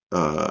that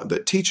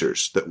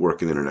teachers that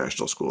work in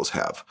international schools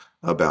have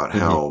about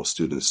how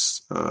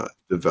students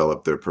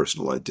develop their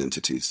personal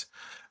identities.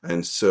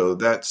 And so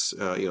that's,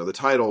 the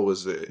title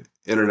was the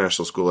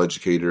International School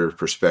Educator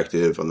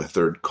Perspective on the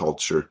Third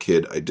Culture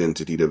Kid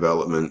Identity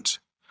Development.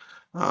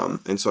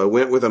 And so I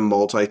went with a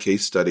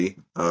multi-case study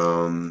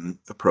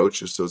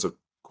approach. So it's a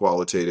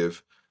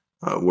qualitative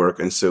work.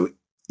 And so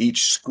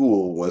each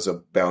school was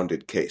a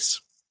bounded case,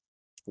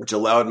 which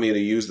allowed me to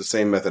use the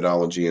same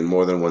methodology in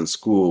more than one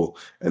school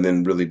and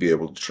then really be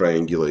able to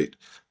triangulate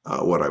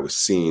what I was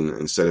seeing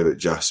instead of it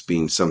just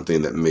being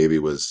something that maybe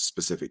was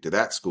specific to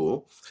that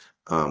school.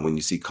 When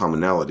you see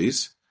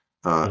commonalities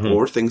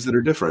or things that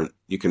are different,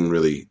 you can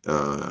really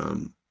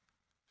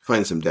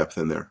find some depth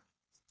in there.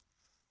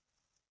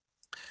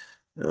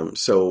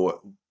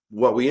 So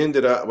what I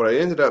ended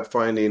up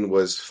finding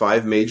was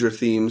 5 major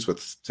themes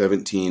with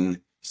 17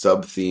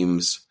 sub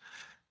themes.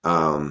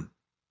 And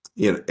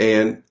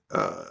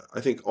I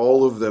think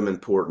all of them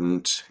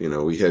important.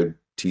 We had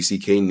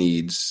TCK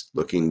needs,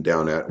 looking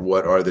down at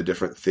what are the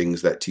different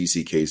things that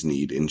TCKs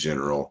need in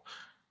general.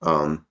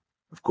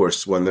 Of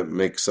course, one that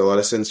makes a lot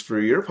of sense for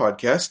your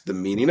podcast, the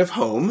meaning of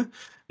home.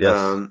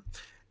 Yes.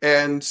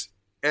 And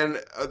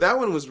that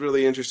one was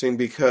really interesting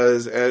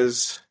because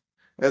as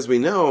we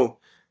know,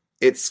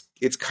 it's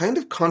kind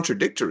of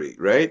contradictory,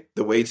 right?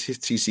 The way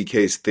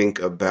TCKs think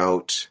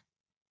about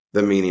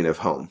the meaning of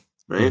home,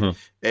 right?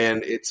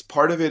 And it's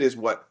part of it is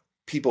what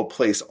people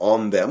place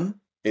on them.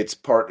 It's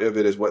part of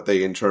it is what they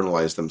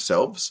internalize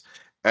themselves.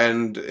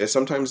 And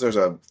sometimes there's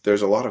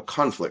a lot of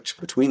conflict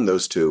between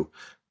those two.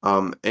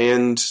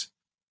 And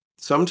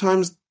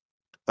sometimes,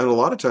 and a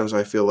lot of times,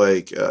 I feel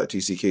like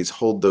TCKs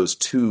hold those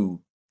two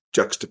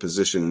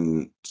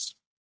juxtapositions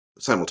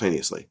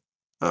simultaneously,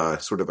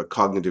 sort of a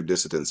cognitive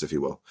dissonance, if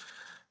you will.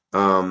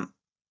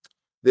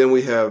 Then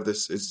we have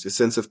this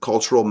sense of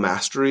cultural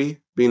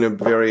mastery being a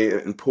very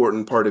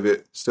important part of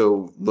it.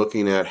 So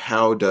looking at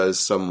how does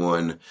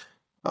someone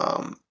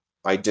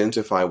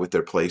identify with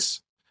their place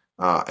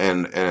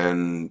and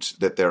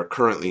that they're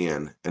currently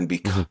in, and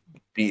be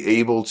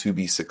able to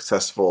be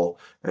successful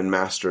and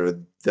master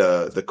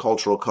the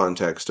cultural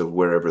context of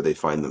wherever they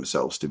find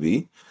themselves to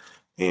be.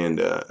 And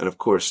of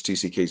course,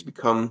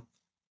 TCKs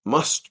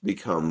must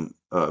become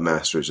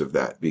masters of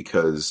that,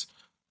 because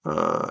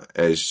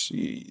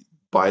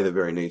by the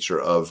very nature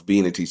of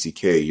being a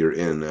TCK, you're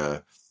in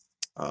a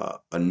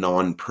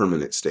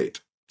non-permanent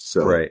state.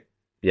 So right,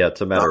 yeah,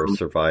 it's a matter of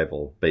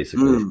survival,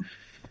 basically.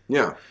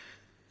 Yeah.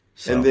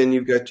 So. And then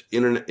you've got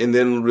and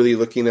then really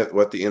looking at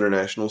what the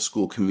international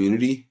school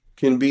community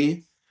can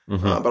be.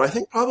 But I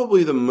think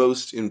probably the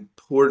most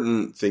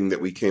important thing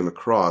that we came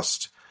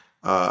across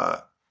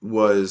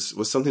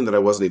was something that I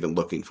wasn't even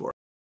looking for.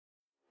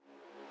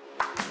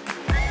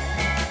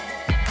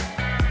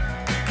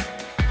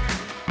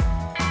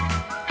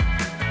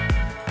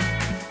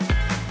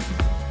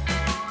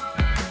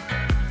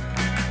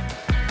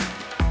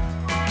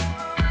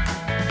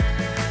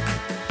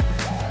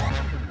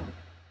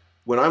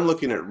 When I'm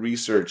looking at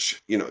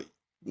research,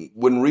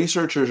 when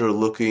researchers are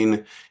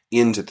looking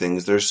into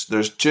things,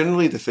 there's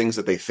generally the things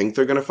that they think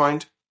they're going to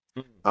find.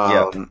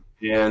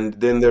 And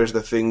then there's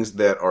the things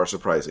that are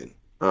surprising.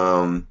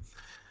 And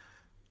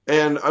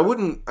I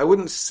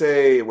wouldn't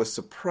say it was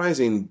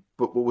surprising,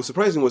 but what was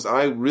surprising was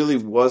I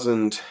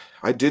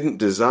didn't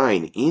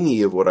design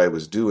any of what I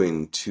was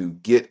doing to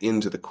get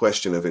into the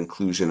question of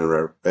inclusion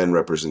and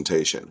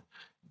representation.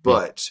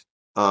 But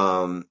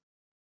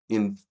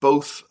in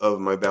both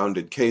of my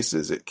bounded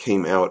cases, it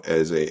came out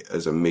as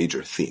a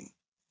major theme.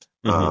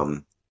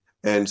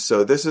 And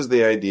so this is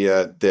the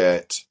idea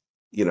that,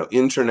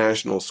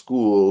 international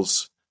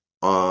schools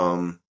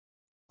are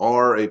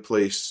a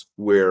place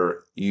where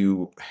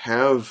you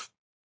have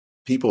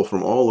people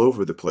from all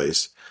over the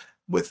place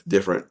with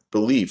different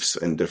beliefs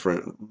and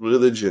different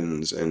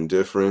religions and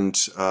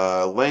different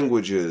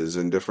languages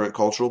and different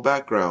cultural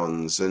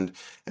backgrounds and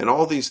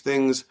all these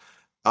things.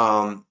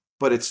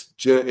 But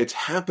it's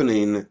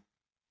happening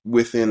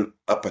within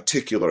a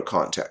particular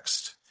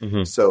context.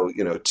 So,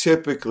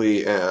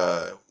 typically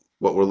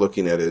what we're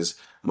looking at is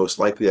most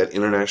likely that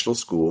international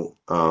school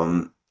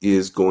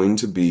is going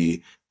to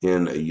be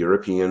in a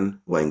European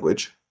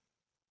language,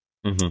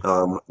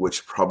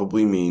 which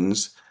probably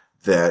means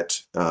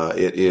that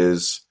it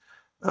is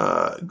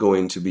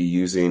going to be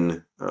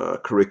using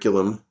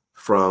curriculum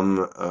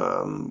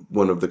from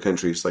one of the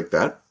countries like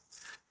that.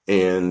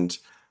 And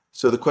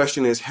so the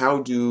question is,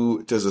 how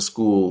does a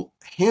school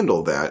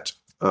handle that?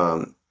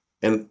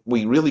 And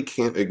we really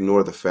can't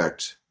ignore the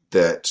fact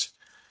that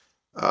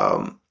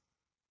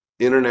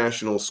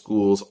international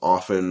schools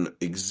often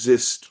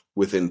exist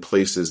within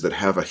places that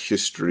have a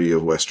history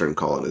of Western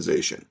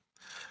colonization.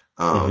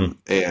 Hmm.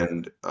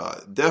 And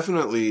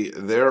definitely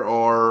there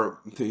are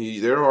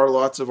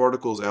lots of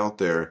articles out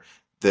there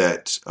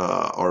that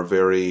are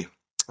very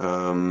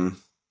um,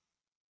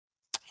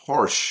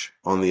 harsh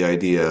on the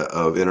idea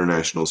of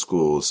international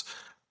schools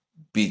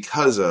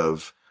because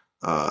of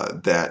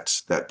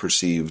that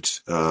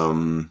perceived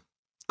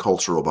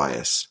cultural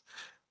bias,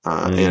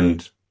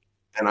 Mm.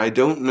 and I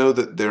don't know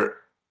that they're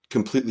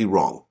completely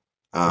wrong.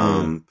 Mm.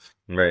 Um,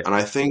 Right. and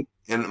I think,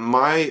 and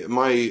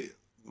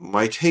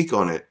my take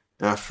on it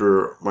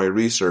after my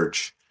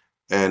research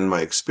and my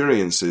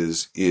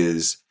experiences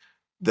is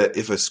that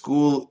if a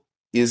school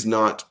is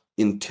not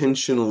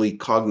intentionally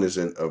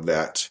cognizant of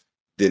that,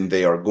 then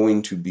they are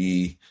going to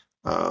be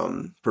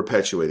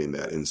perpetuating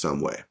that in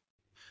some way.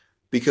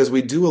 Because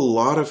we do a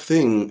lot of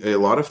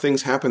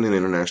things happen in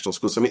international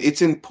schools. I mean,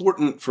 it's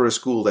important for a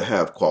school to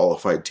have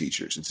qualified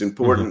teachers. It's Hmm.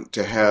 important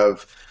to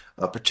have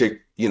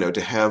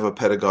to have a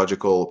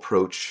pedagogical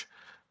approach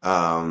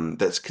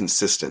that's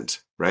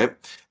consistent, right?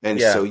 And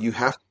so Yeah. you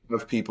have to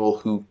have people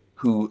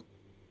who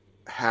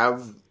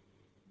have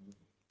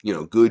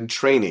good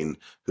training,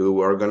 who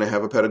are going to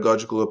have a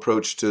pedagogical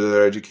approach to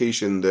their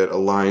education that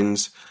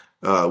aligns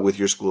with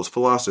your school's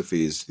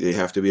philosophies. They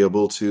have to be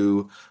able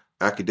to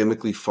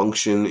academically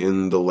function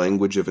in the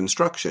language of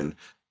instruction.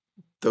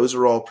 Those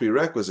are all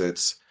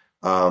prerequisites.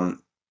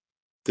 Um,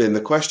 then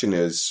the question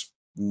is,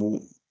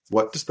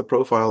 what does the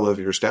profile of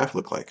your staff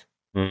look like?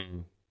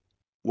 Mm.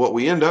 What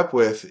we end up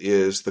with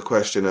is the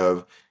question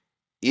of,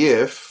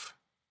 if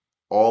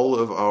all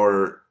of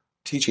our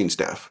teaching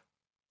staff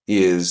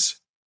is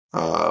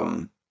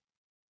um,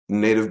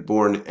 native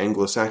born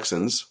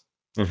Anglo-Saxons,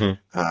 Hmm.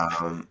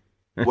 um,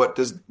 what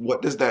does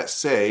that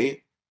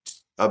say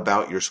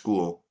about your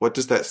school? What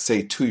does that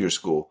say to your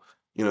school?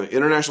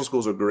 International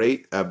schools are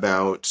great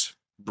about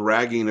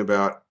bragging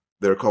about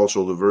their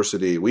cultural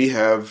diversity. We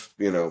have,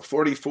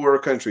 44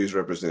 countries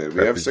represented. We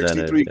have Represented.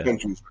 63 Yeah.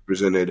 countries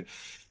represented.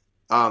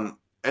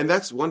 And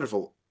that's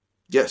wonderful.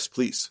 Yes,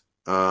 please.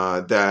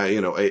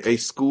 That, a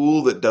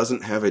school that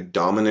doesn't have a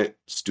dominant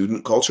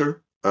student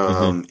culture,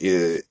 Hmm.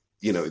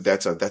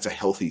 that's a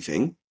healthy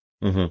thing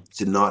Hmm.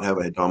 to not have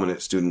a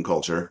dominant student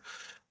culture.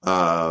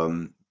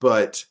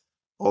 But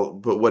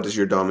what is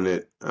your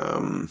dominant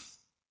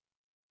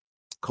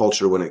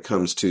culture when it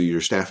comes to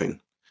your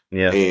staffing?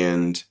 Yeah.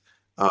 And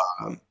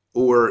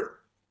or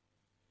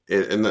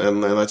and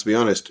let's be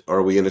honest,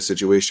 are we in a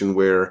situation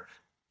where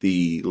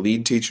the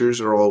lead teachers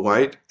are all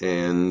white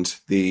and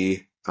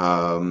the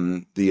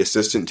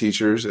assistant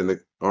teachers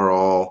are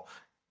all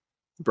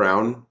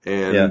brown, Yeah.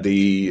 and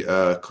the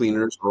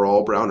cleaners are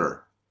all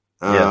browner?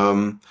 Yeah.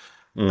 Um,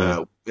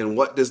 Mm. and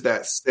what does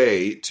that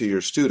say to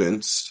your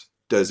students?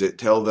 Does it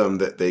tell them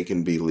that they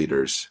can be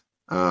leaders?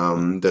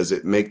 Does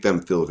it make them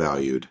feel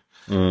valued?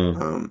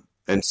 Mm.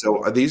 And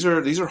so these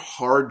are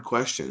hard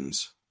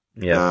questions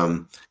Yeah.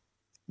 um,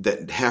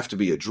 that have to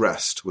be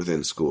addressed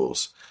within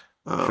schools.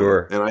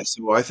 Sure.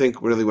 I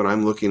think really when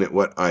I'm looking at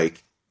what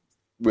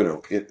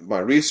in my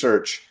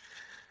research,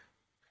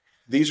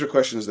 these are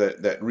questions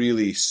that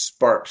really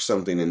sparked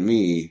something in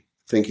me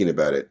thinking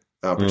about it,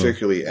 Mm.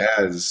 particularly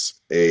as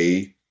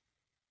a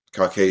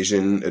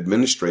Caucasian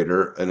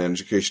administrator in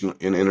education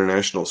in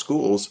international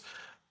schools.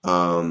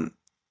 Um,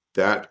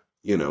 that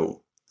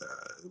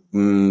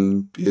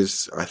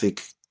is, I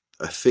think,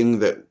 a thing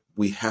that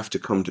we have to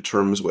come to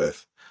terms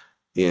with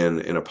in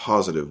a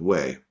positive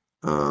way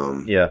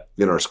Yeah.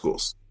 in our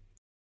schools.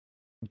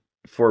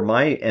 For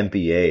my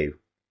MBA,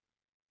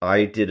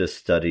 I did a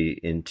study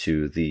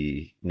into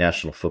the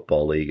National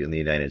Football League in the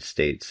United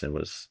States and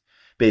was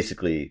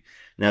basically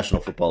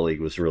National Football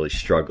League was really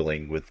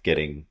struggling with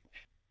getting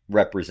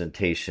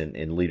representation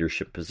in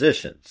leadership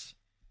positions.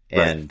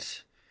 Right. And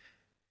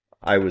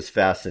I was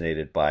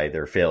fascinated by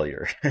their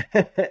failure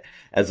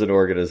as an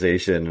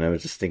organization. And I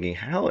was just thinking,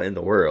 how in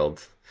the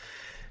world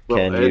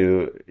Well,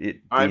 do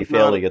I'm you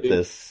fail not to a get big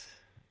this?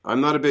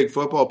 I'm not a big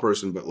football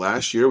person, but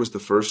last year was the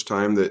first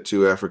time that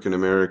two African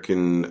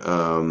American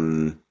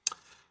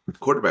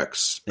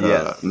quarterbacks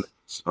met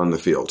Yes, on the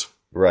field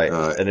right.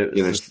 And it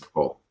in was a just, Super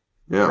Bowl.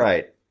 Yeah,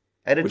 right.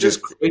 And it which is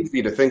just,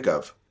 crazy to think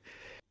of.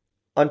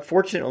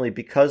 unfortunately,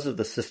 because of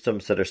the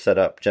systems that are set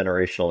up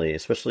generationally,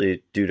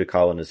 especially due to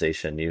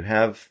colonization, you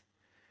have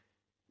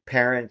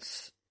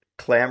parents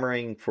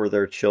clamoring for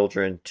their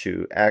children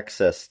to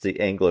access the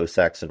Anglo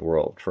Saxon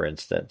world, for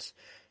instance,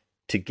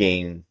 to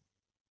gain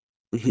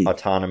Mhm.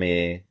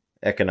 autonomy,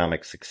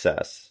 economic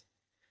success.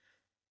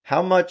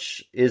 How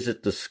much is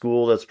it the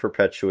school that's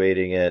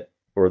perpetuating it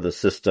or the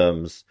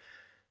systems?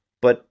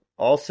 But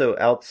also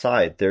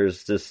outside,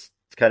 there's this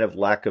kind of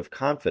lack of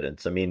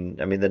confidence. I mean,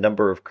 the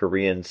number of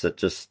Koreans that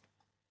just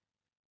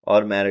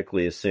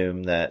automatically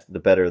assume that the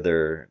better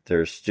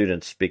their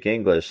students speak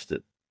English,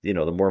 that the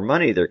more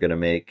money they're going to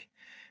make.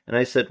 And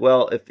I said,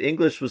 well, if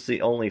English was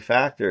the only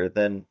factor,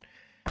 then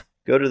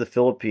go to the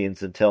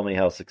Philippines and tell me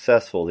how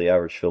successful the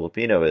average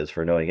Filipino is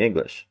for knowing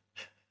English.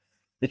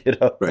 you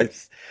know, Right.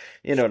 it's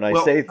and I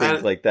Well, say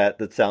things like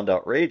that sound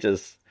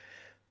outrageous,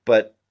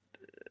 but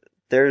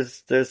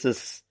there's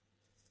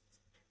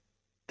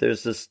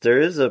there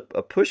is a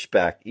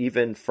pushback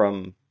even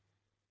from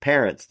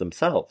parents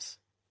themselves.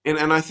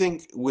 And I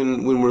think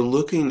when we're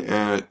looking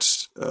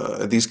at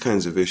these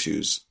kinds of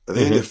issues, I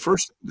think the Hmm.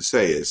 first thing to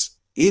say is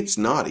it's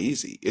not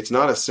easy. It's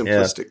not a Yeah.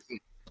 simplistic thing,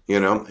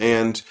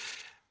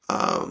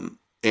 um,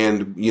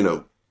 and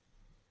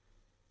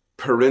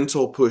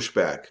parental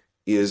pushback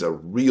is a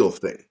real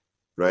thing,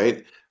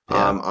 right?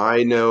 Yeah.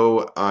 I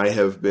know I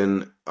have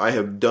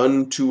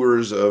done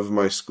tours of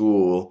my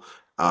school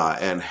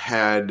and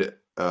had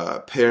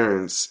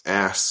parents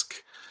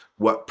ask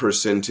what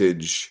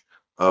percentage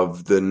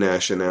of the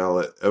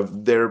nationality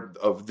of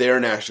their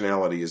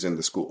nationality is in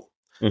the school,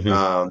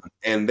 Hmm.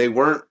 and they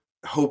weren't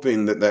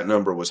hoping that that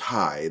number was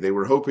high. They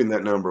were hoping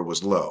that number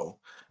was low.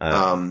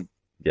 Uh, Um,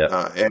 yep.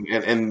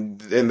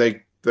 and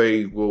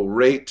they will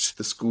rate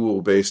the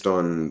school based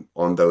on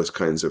those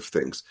kinds of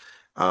things,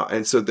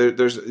 and so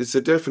there's it's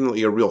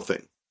definitely a real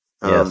thing.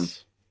 Um,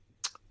 Yes.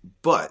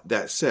 but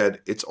that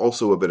said, it's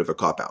also a bit of a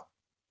cop out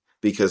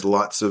because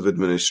lots of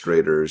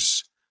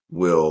administrators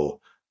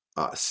will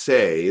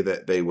say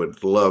that they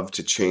would love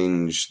to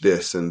change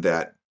this and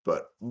that,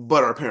 but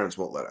our parents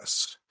won't let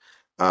us.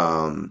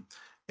 Um,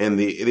 and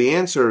the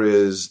answer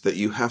is that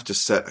you have to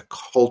set a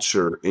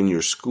culture in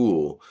your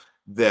school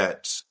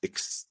that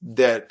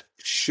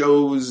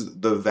shows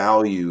the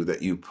value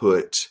that you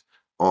put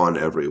on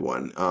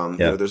everyone.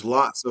 Yeah. There's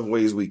lots of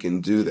ways we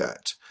can do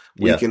that.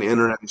 We Yeah. can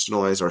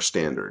internationalize our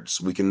standards.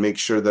 We can make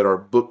sure that our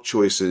book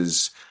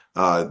choices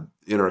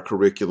in our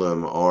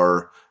curriculum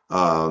are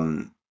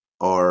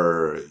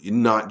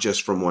not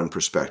just from one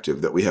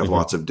perspective, that we have Hmm.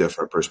 lots of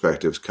different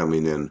perspectives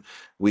coming in.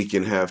 We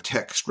can have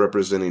text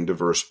representing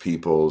diverse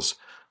peoples.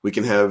 We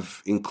can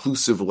have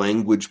inclusive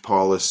language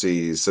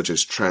policies such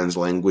as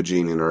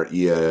translanguaging in our Hmm.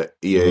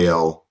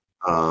 EAL,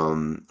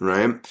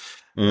 right?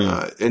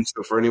 Mm. And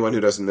so for anyone who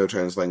doesn't know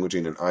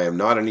translanguaging, and I am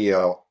not an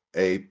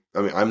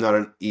I'm not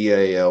an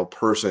EAL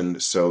person,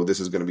 so this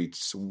is going to be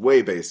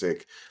way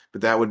basic,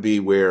 but that would be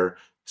where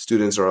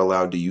students are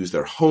allowed to use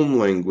their home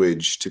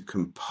language to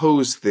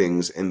compose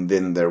things, and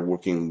then they're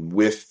working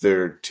with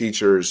their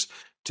teachers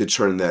to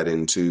turn that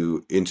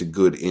into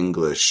good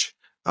English,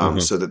 Hmm.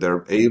 so that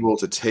they're able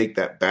to take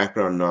that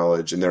background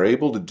knowledge and they're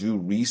able to do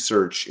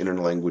research in a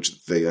language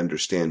that they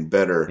understand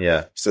better,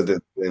 Yeah. so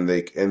that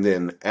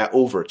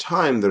over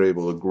time they're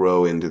able to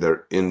grow into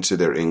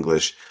their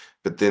English,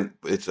 but then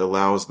it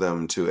allows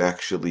them to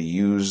actually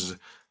use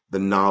the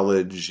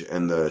knowledge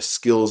and the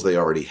skills they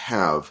already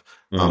have,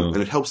 Hmm. and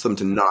it helps them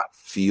to not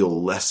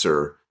feel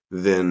lesser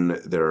than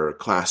their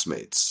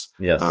classmates,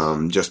 Yes.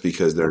 just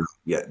because they're not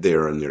yet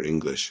there in their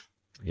English.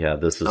 Yeah.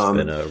 This has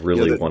been a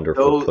really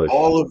wonderful Those, push.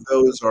 all of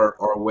those are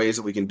ways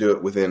that we can do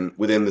it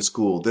within the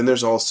school. Then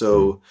there's Mm.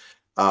 also,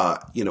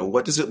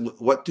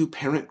 what do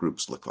parent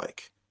groups look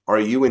like? Are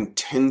you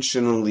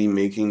intentionally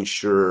making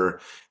sure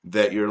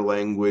that your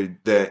language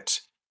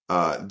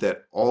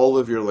that all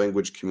of your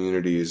language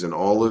communities and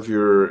all of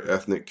your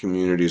ethnic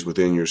communities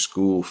within your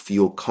school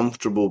feel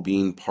comfortable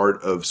being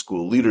part of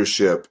school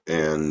leadership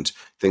and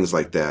things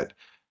like that?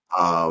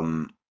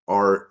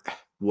 Are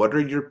What are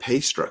your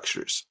pay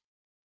structures?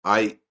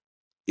 I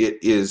It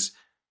is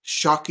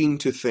shocking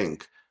to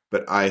think,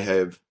 but I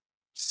have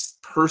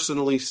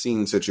personally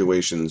seen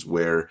situations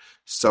where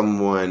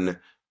someone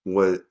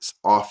was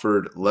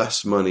offered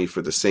less money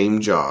for the same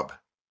job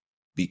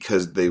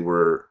because they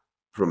were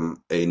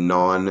from a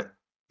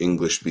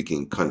non-English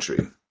speaking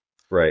country.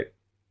 Right.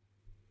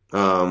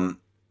 Um,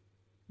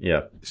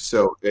 Yeah.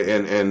 So,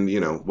 and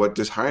what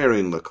does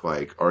hiring look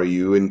like? Are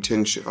you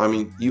intention? I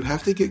mean, you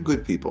have to get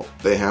good people.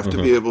 They have to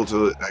Hmm. be able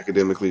to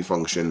academically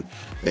function.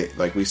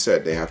 Like we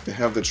said, they have to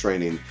have the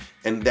training,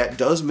 and that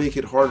does make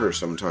it harder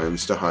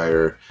sometimes to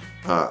hire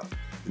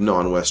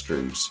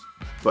non-Westerns.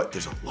 But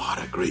there's a lot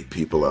of great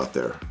people out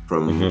there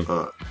from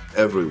Hmm.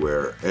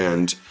 everywhere,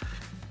 and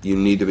you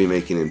need to be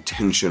making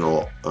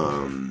intentional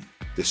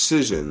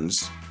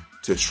decisions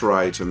to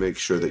try to make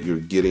sure that you're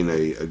getting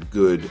a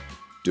good,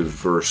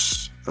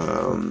 diverse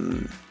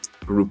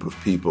group of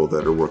people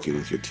that are working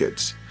with your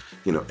kids.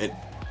 And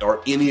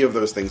are any of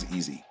those things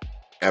easy?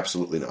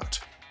 Absolutely not.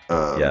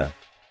 Um, Yeah.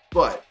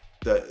 but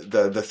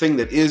the thing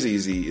that is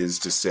easy is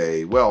to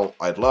say, well,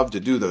 I'd love to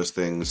do those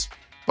things,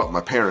 but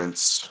my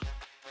parents